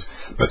things,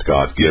 but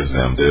God gives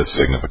them this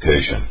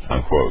signification,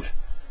 unquote.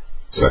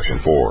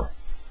 Section 4.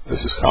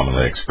 This is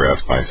commonly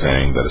expressed by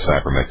saying that a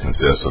sacrament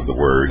consists of the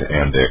word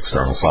and the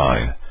external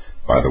sign.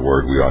 By the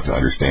word we ought to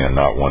understand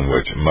not one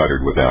which,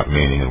 muttered without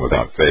meaning and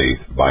without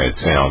faith, by its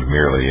sound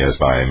merely as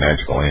by a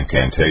magical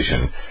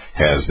incantation,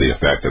 has the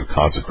effect of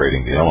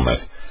consecrating the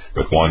element,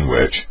 but one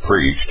which,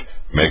 preached,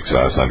 makes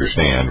us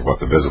understand what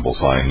the visible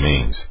sign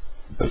means.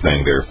 The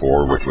thing,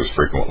 therefore, which was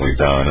frequently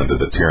done under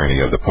the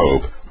tyranny of the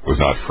Pope, was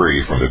not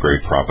free from the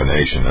great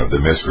profanation of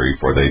the mystery,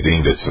 for they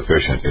deemed it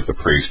sufficient if the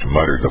priest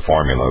muttered the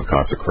formula of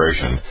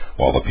consecration,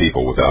 while the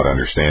people without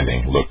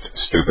understanding looked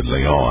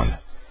stupidly on.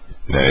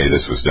 Nay,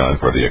 this was done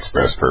for the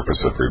express purpose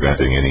of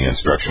preventing any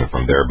instruction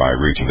from thereby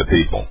reaching the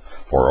people,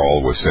 for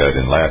all was said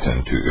in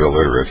Latin to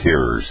illiterate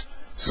hearers.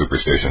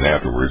 Superstition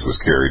afterwards was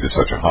carried to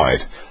such a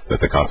height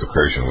that the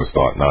consecration was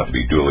thought not to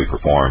be duly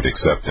performed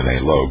except in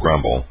a low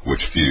grumble,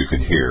 which few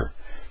could hear.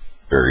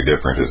 Very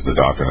different is the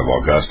doctrine of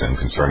Augustine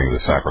concerning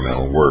the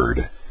sacramental word.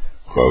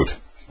 Quote,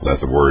 let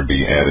the word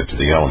be added to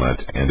the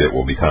element, and it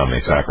will become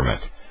a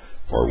sacrament.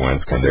 For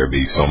whence can there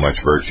be so much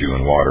virtue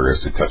in water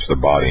as to touch the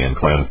body and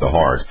cleanse the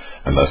heart,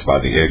 unless by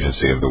the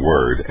agency of the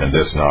word, and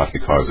this not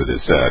because it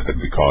is said,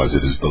 but because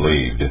it is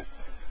believed?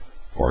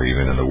 For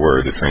even in the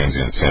word the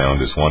transient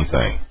sound is one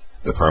thing,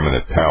 the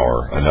permanent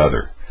power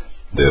another.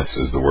 This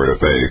is the word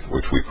of faith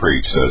which we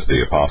preach, says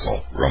the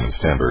Apostle, Romans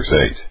 10, verse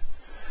 8.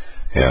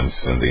 Hence,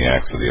 in the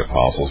Acts of the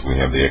Apostles we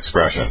have the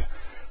expression,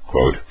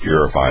 quote,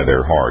 purify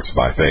their hearts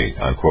by faith,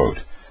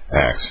 unquote,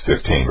 Acts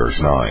 15, verse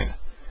 9.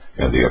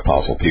 And the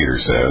Apostle Peter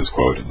says,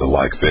 quote, the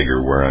like figure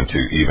whereunto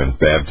even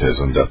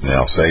baptism doth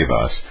now save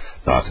us,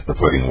 not the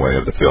putting away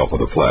of the filth of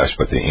the flesh,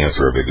 but the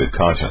answer of a good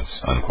conscience,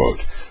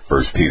 unquote,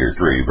 1 Peter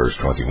 3, verse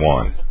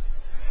 21.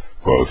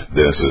 Quote,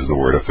 this is the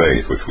word of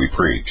faith which we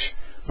preach,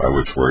 by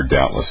which word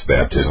doubtless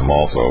baptism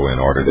also,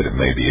 in order that it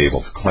may be able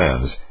to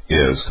cleanse,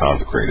 is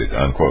consecrated,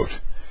 unquote.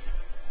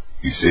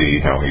 You see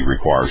how he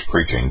requires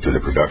preaching to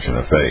the production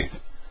of faith,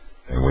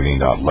 and we need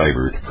not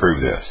labor to prove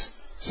this,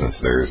 since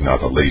there is not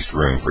the least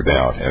room for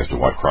doubt as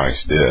to what Christ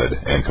did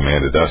and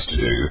commanded us to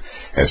do,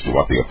 as to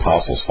what the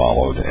apostles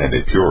followed and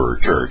a purer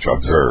church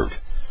observed.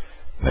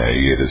 Nay,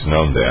 it is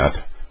known that,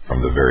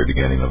 from the very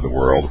beginning of the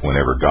world,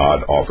 whenever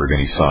God offered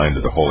any sign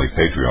to the holy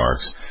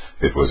patriarchs,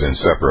 it was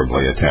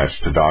inseparably attached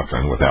to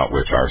doctrine without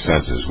which our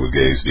senses would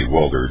gaze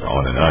bewildered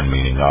on an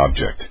unmeaning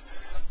object.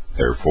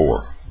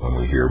 Therefore, When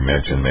we hear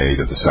mention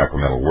made of the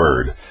sacramental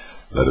word,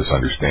 let us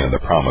understand the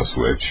promise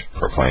which,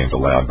 proclaimed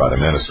aloud by the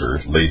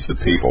minister, leads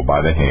the people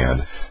by the hand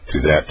to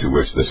that to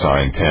which the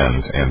sign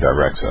tends and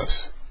directs us.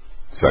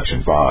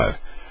 Section 5.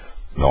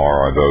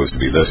 Nor are those to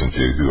be listened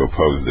to who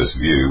oppose this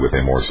view with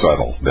a more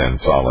subtle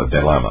than solid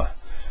dilemma.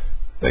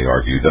 They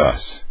argue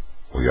thus: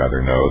 we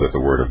either know that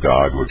the Word of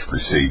God which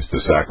precedes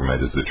the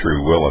sacrament is the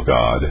true will of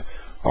God,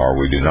 or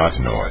we do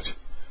not know it.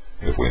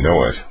 If we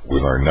know it,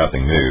 we learn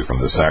nothing new from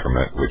the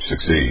sacrament which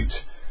succeeds.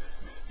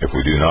 If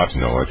we do not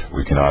know it,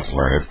 we cannot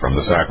learn it from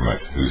the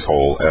sacrament, whose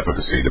whole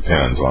efficacy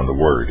depends on the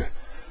Word.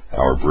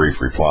 Our brief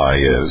reply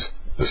is: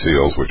 the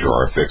seals which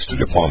are affixed to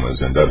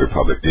diplomas and other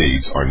public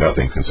deeds are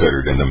nothing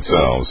considered in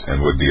themselves, and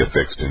would be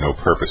affixed to no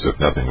purpose if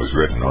nothing was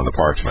written on the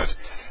parchment,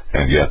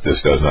 and yet this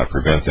does not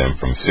prevent them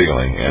from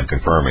sealing and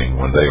confirming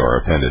when they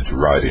are appended to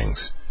writings.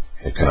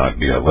 It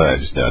cannot be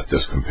alleged that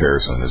this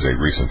comparison is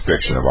a recent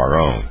fiction of our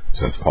own,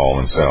 since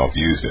Paul himself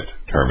used it,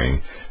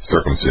 terming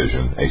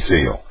circumcision a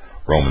seal,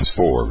 Romans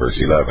 4, verse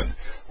 11,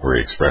 where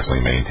he expressly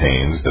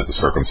maintains that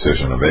the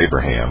circumcision of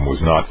Abraham was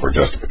not for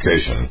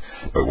justification,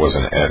 but was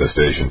an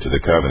attestation to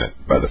the covenant,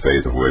 by the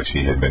faith of which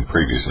he had been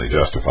previously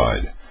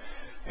justified.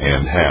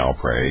 And how,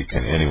 pray,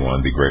 can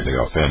anyone be greatly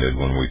offended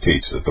when we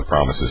teach that the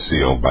promise is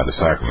sealed by the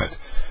sacrament,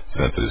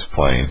 since it is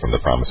plain from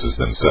the promises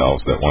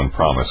themselves that one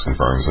promise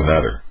confirms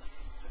another?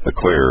 The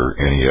clearer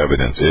any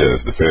evidence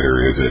is, the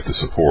fitter is it to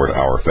support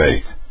our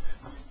faith.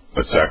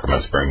 But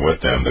sacraments bring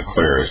with them the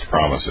clearest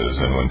promises,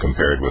 and when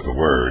compared with the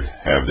Word,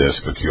 have this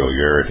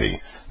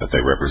peculiarity, that they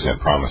represent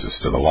promises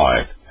to the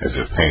life, as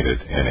if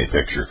painted in a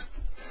picture.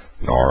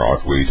 Nor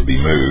ought we to be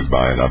moved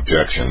by an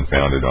objection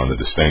founded on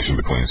the distinction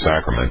between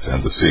sacraments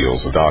and the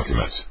seals of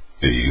documents.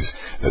 These,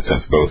 that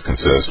since both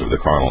consist of the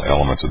carnal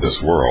elements of this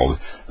world,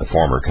 the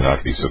former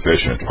cannot be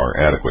sufficient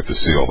or adequate to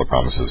seal the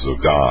promises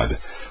of God,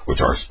 which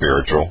are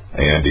spiritual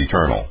and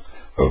eternal,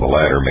 though the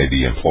latter may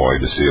be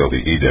employed to seal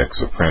the edicts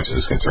of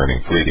princes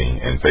concerning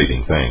fleeting and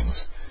fading things.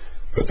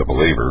 But the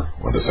believer,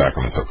 when the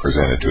sacraments are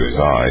presented to his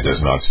eye,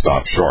 does not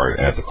stop short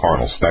at the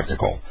carnal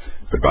spectacle,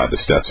 but by the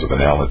steps of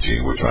analogy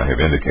which I have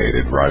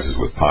indicated, rises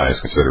with pious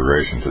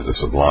consideration to the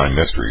sublime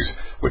mysteries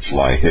which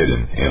lie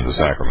hidden in the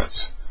sacraments.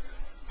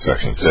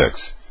 Section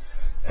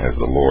 6. As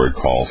the Lord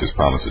calls his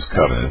promises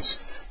covenants,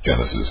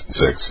 Genesis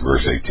 6,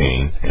 verse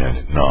 18,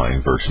 and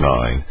 9, verse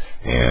 9,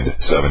 and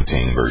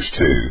 17, verse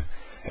 2,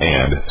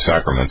 and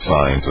sacrament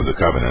signs of the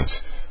covenants,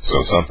 so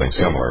something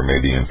similar may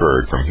be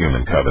inferred from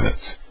human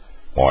covenants.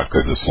 What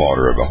could the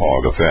slaughter of a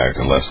hog effect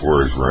unless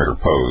words were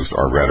interposed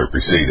or rather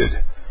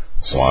preceded?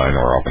 Swine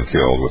are often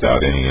killed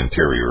without any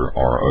interior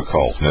or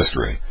occult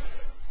mystery.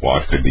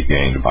 What could be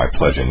gained by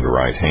pledging the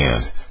right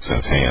hand,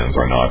 since hands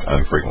are not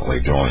unfrequently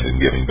joined in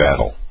giving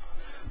battle?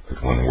 But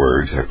when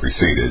words have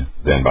preceded,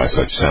 then by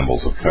such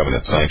symbols of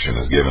covenant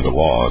sanction is given to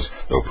laws,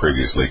 though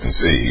previously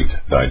conceived,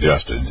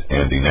 digested,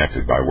 and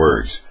enacted by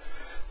words.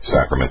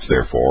 Sacraments,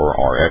 therefore,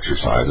 are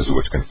exercises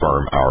which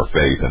confirm our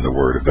faith in the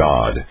Word of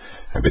God,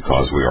 and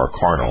because we are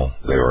carnal,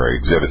 they are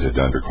exhibited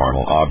under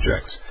carnal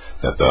objects,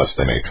 that thus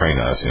they may train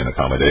us in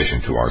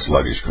accommodation to our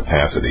sluggish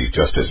capacity,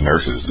 just as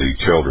nurses lead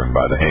children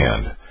by the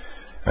hand.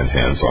 And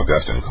hence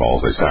Augustine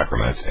calls a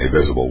sacrament a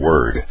visible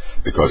word,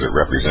 because it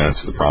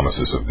represents the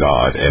promises of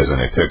God as in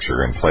a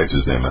picture and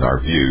places them in our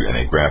view in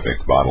a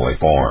graphic bodily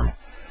form.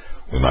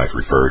 We might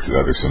refer to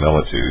other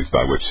similitudes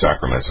by which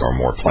sacraments are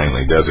more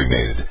plainly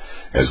designated,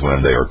 as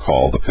when they are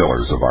called the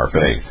pillars of our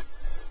faith.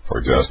 For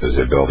just as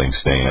a building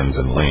stands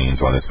and leans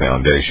on its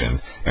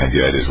foundation, and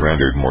yet is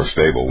rendered more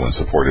stable when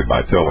supported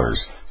by pillars,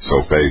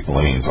 so faith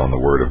leans on the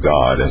Word of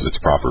God as its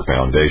proper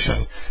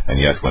foundation, and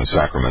yet when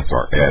sacraments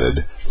are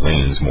added,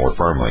 leans more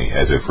firmly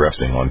as if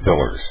resting on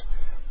pillars.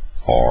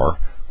 Or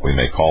we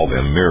may call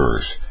them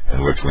mirrors,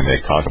 in which we may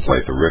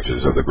contemplate the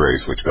riches of the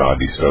grace which God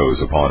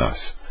bestows upon us.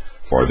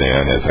 For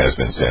then, as has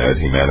been said,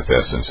 he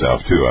manifests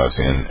himself to us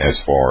in as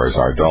far as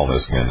our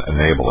dullness can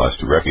enable us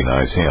to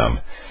recognize him,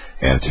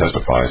 and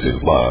testifies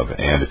his love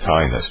and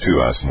kindness to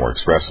us more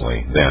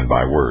expressly than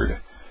by word.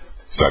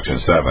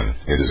 Section 7.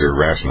 It is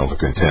irrational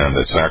to contend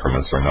that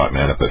sacraments are not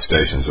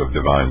manifestations of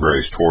divine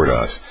grace toward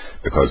us,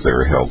 because they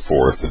are held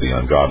forth to the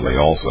ungodly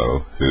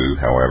also, who,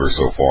 however,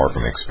 so far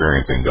from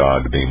experiencing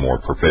God to be more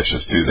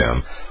propitious to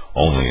them,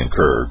 only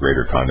incur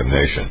greater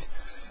condemnation.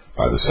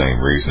 By the same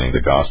reasoning,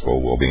 the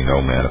gospel will be no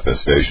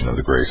manifestation of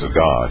the grace of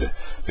God,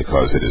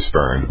 because it is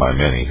spurned by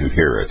many who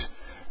hear it.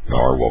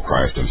 Nor will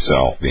Christ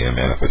himself be a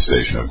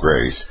manifestation of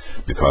grace,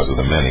 because of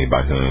the many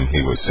by whom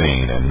he was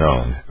seen and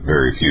known,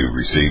 very few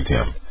received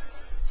him.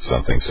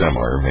 Something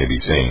similar may be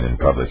seen in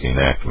public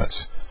enactments.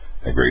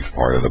 A great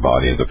part of the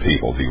body of the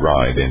people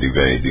deride and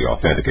evade the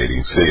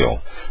authenticating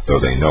seal, though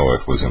they know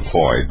it was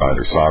employed by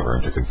their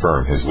sovereign to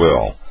confirm his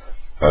will.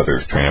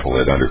 Others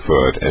trample it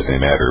underfoot as a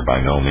matter by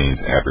no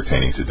means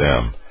appertaining to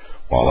them,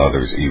 while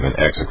others even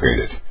execrate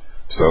it,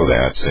 so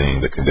that, seeing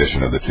the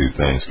condition of the two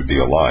things to be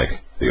alike,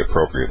 the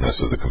appropriateness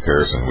of the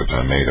comparison which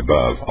I made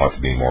above ought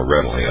to be more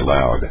readily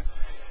allowed.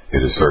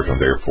 It is certain,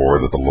 therefore,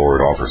 that the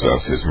Lord offers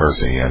us his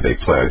mercy and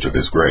a pledge of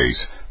his grace,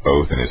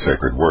 both in his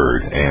sacred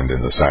word and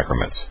in the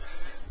sacraments.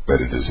 but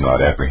it is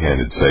not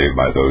apprehended save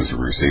by those who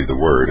receive the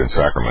word and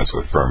sacraments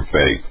with firm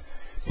faith,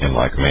 in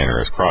like manner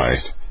as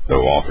Christ,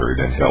 though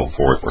offered and held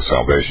forth for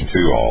salvation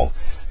to all,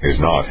 is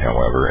not,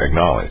 however,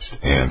 acknowledged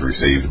and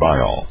received by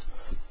all.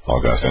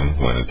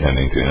 Augustine, when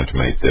intending to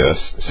intimate this,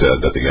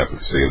 said that the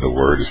efficacy of the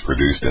word is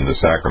produced in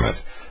the sacrament,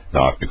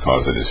 not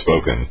because it is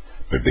spoken,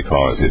 but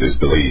because it is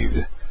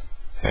believed.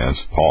 Hence,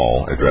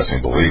 Paul,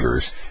 addressing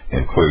believers,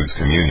 includes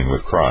communion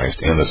with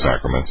Christ in the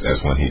sacraments,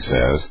 as when he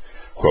says,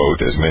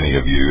 quote, "As many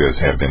of you as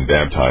have been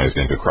baptized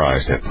into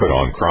Christ have put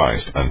on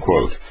Christ,"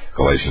 unquote,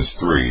 Galatians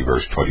 3,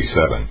 verse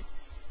 27.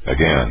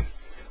 Again,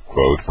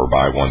 quote, "For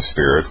by one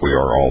Spirit we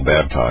are all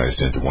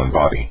baptized into one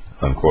body,"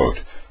 unquote,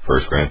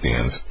 1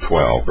 Corinthians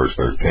 12, verse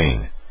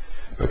 13.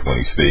 But when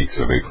he speaks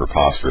of a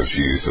preposterous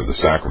use of the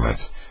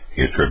sacraments,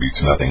 he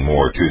attributes nothing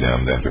more to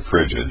them than to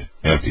frigid,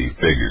 empty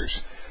figures,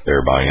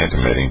 thereby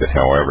intimating that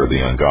however the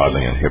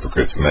ungodly and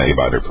hypocrites may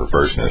by their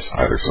perverseness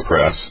either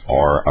suppress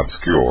or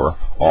obscure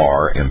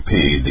or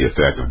impede the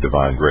effect of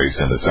divine grace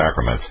in the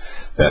sacraments,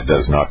 that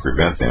does not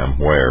prevent them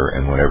where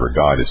and whenever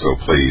God is so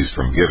pleased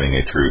from giving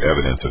a true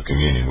evidence of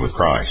communion with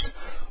Christ,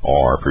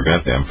 or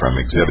prevent them from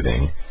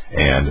exhibiting,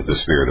 and the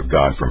Spirit of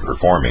God from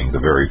performing the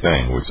very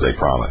thing which they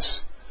promise.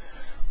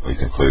 We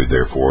conclude,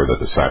 therefore, that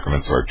the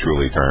sacraments are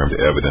truly termed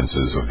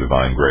evidences of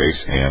divine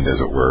grace and,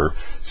 as it were,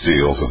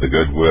 seals of the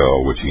good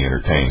will which he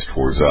entertains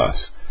towards us.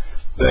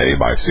 They,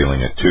 by sealing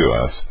it to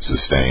us,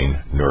 sustain,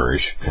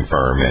 nourish,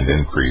 confirm, and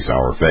increase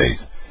our faith.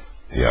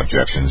 The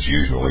objections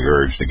usually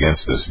urged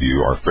against this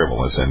view are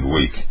frivolous and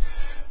weak.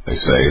 They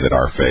say that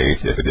our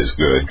faith, if it is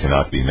good,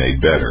 cannot be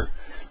made better,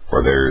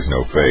 for there is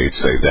no faith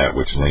save that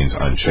which leans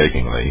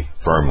unshakingly,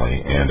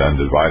 firmly, and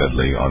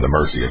undividedly on the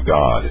mercy of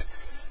God.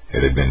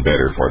 It had been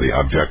better for the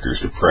objectors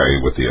to pray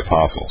with the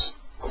apostles,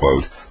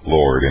 quote,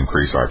 "Lord,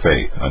 increase our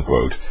faith,"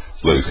 unquote,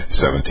 Luke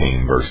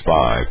 17, verse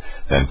 5,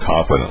 than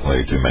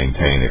confidently to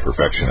maintain a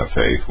perfection of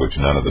faith which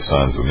none of the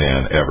sons of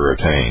men ever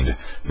attained,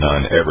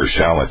 none ever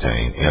shall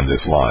attain in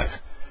this life.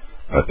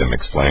 Let them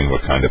explain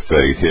what kind of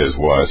faith his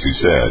was who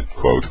said,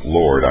 quote,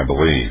 "Lord, I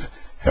believe,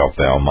 help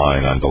thou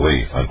mine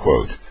unbelief,"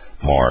 unquote,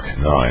 Mark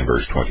 9,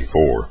 verse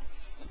 24.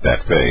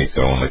 That faith,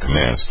 though only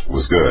commenced,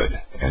 was good,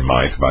 and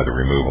might, by the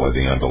removal of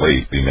the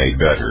unbelief, be made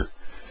better.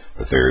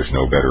 But there is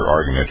no better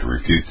argument to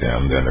refute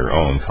them than their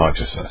own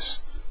consciousness.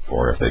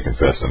 For if they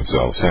confess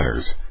themselves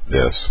sinners,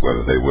 this,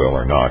 whether they will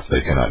or not,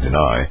 they cannot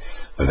deny,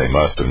 then they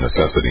must of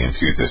necessity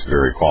impute this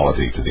very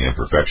quality to the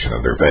imperfection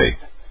of their faith.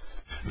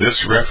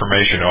 This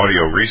Reformation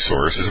audio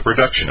resource is a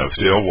production of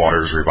Still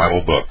Waters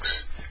Revival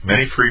Books.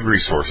 Many free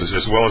resources,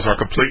 as well as our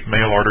complete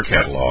mail order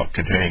catalog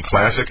containing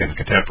classic and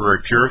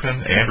contemporary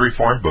Puritan and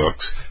Reformed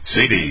books,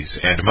 CDs,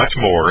 and much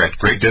more at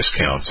great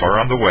discounts, are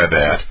on the web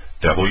at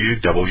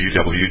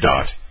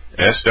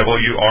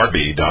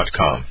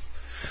www.swrb.com.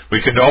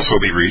 We can also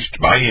be reached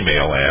by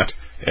email at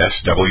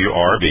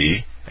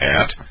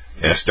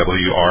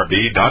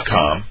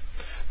swrb@swrb.com,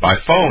 by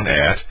phone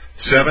at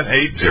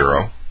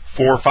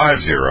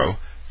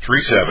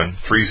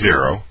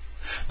 780-450-3730,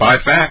 by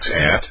fax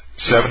at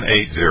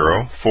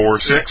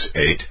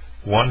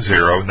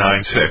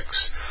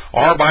 780-468-1096,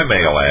 or by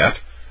mail at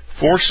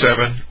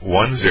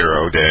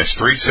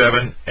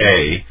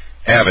 4710-37A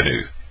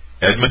Avenue,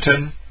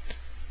 Edmonton,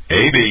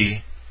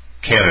 AB,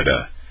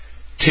 Canada,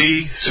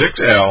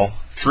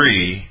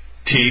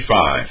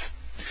 T6L3T5.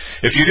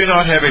 If you do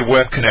not have a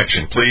web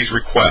connection, please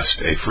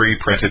request a free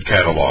printed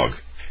catalog.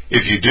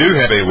 If you do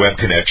have a web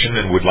connection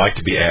and would like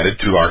to be added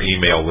to our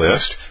email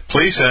list,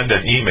 please send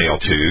an email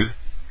to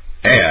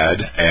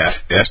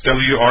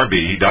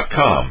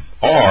add@swrb.com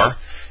or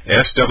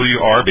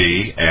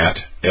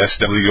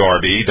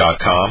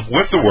swrb@swrb.com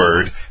with the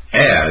word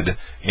add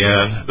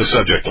in the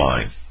subject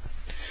line.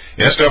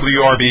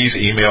 SWRB's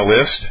email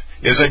list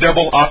is a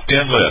double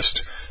opt-in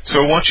list,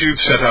 so once you've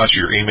set out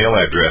your email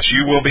address,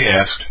 you will be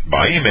asked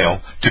by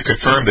email to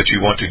confirm that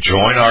you want to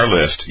join our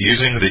list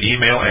using the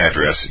email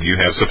address you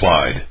have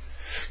supplied.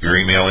 Your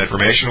email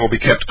information will be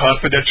kept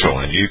confidential,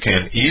 and you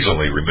can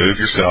easily remove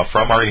yourself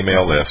from our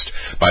email list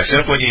by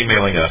simply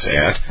emailing us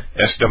at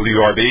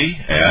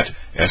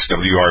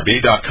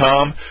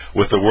swrb@swrb.com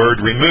with the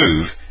word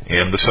remove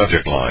in the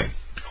subject line.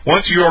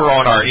 Once you are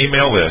on our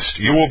email list,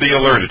 you will be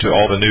alerted to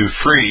all the new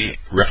free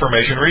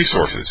Reformation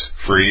resources,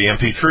 free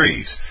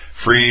MP3s,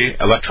 free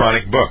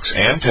electronic books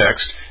and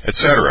text,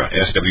 etc.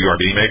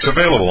 SWRB makes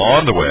available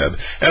on the web,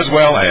 as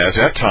well as,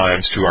 at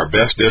times, to our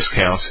best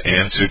discounts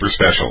and super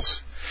specials.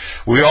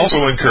 We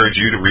also encourage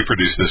you to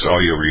reproduce this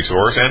audio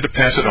resource and to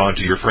pass it on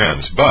to your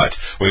friends, but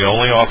we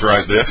only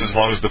authorize this as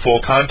long as the full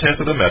content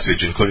of the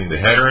message, including the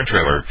header and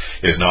trailer,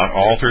 is not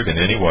altered in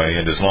any way,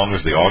 and as long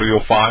as the audio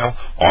file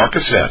or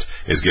cassette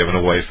is given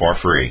away for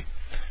free.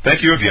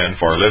 Thank you again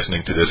for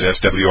listening to this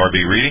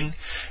SWRB reading,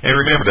 and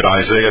remember that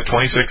Isaiah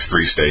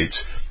 26:3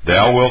 states,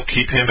 "Thou wilt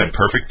keep him in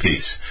perfect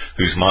peace,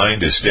 whose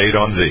mind is stayed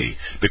on thee,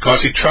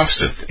 because he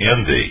trusteth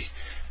in thee."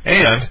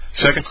 And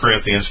 2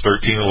 Corinthians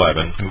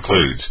 13:11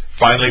 concludes,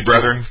 "Finally,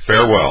 brethren,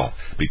 farewell.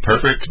 Be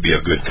perfect, be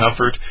of good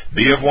comfort,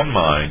 be of one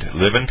mind,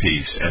 live in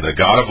peace, and the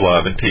God of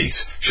love and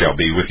peace shall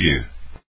be with you."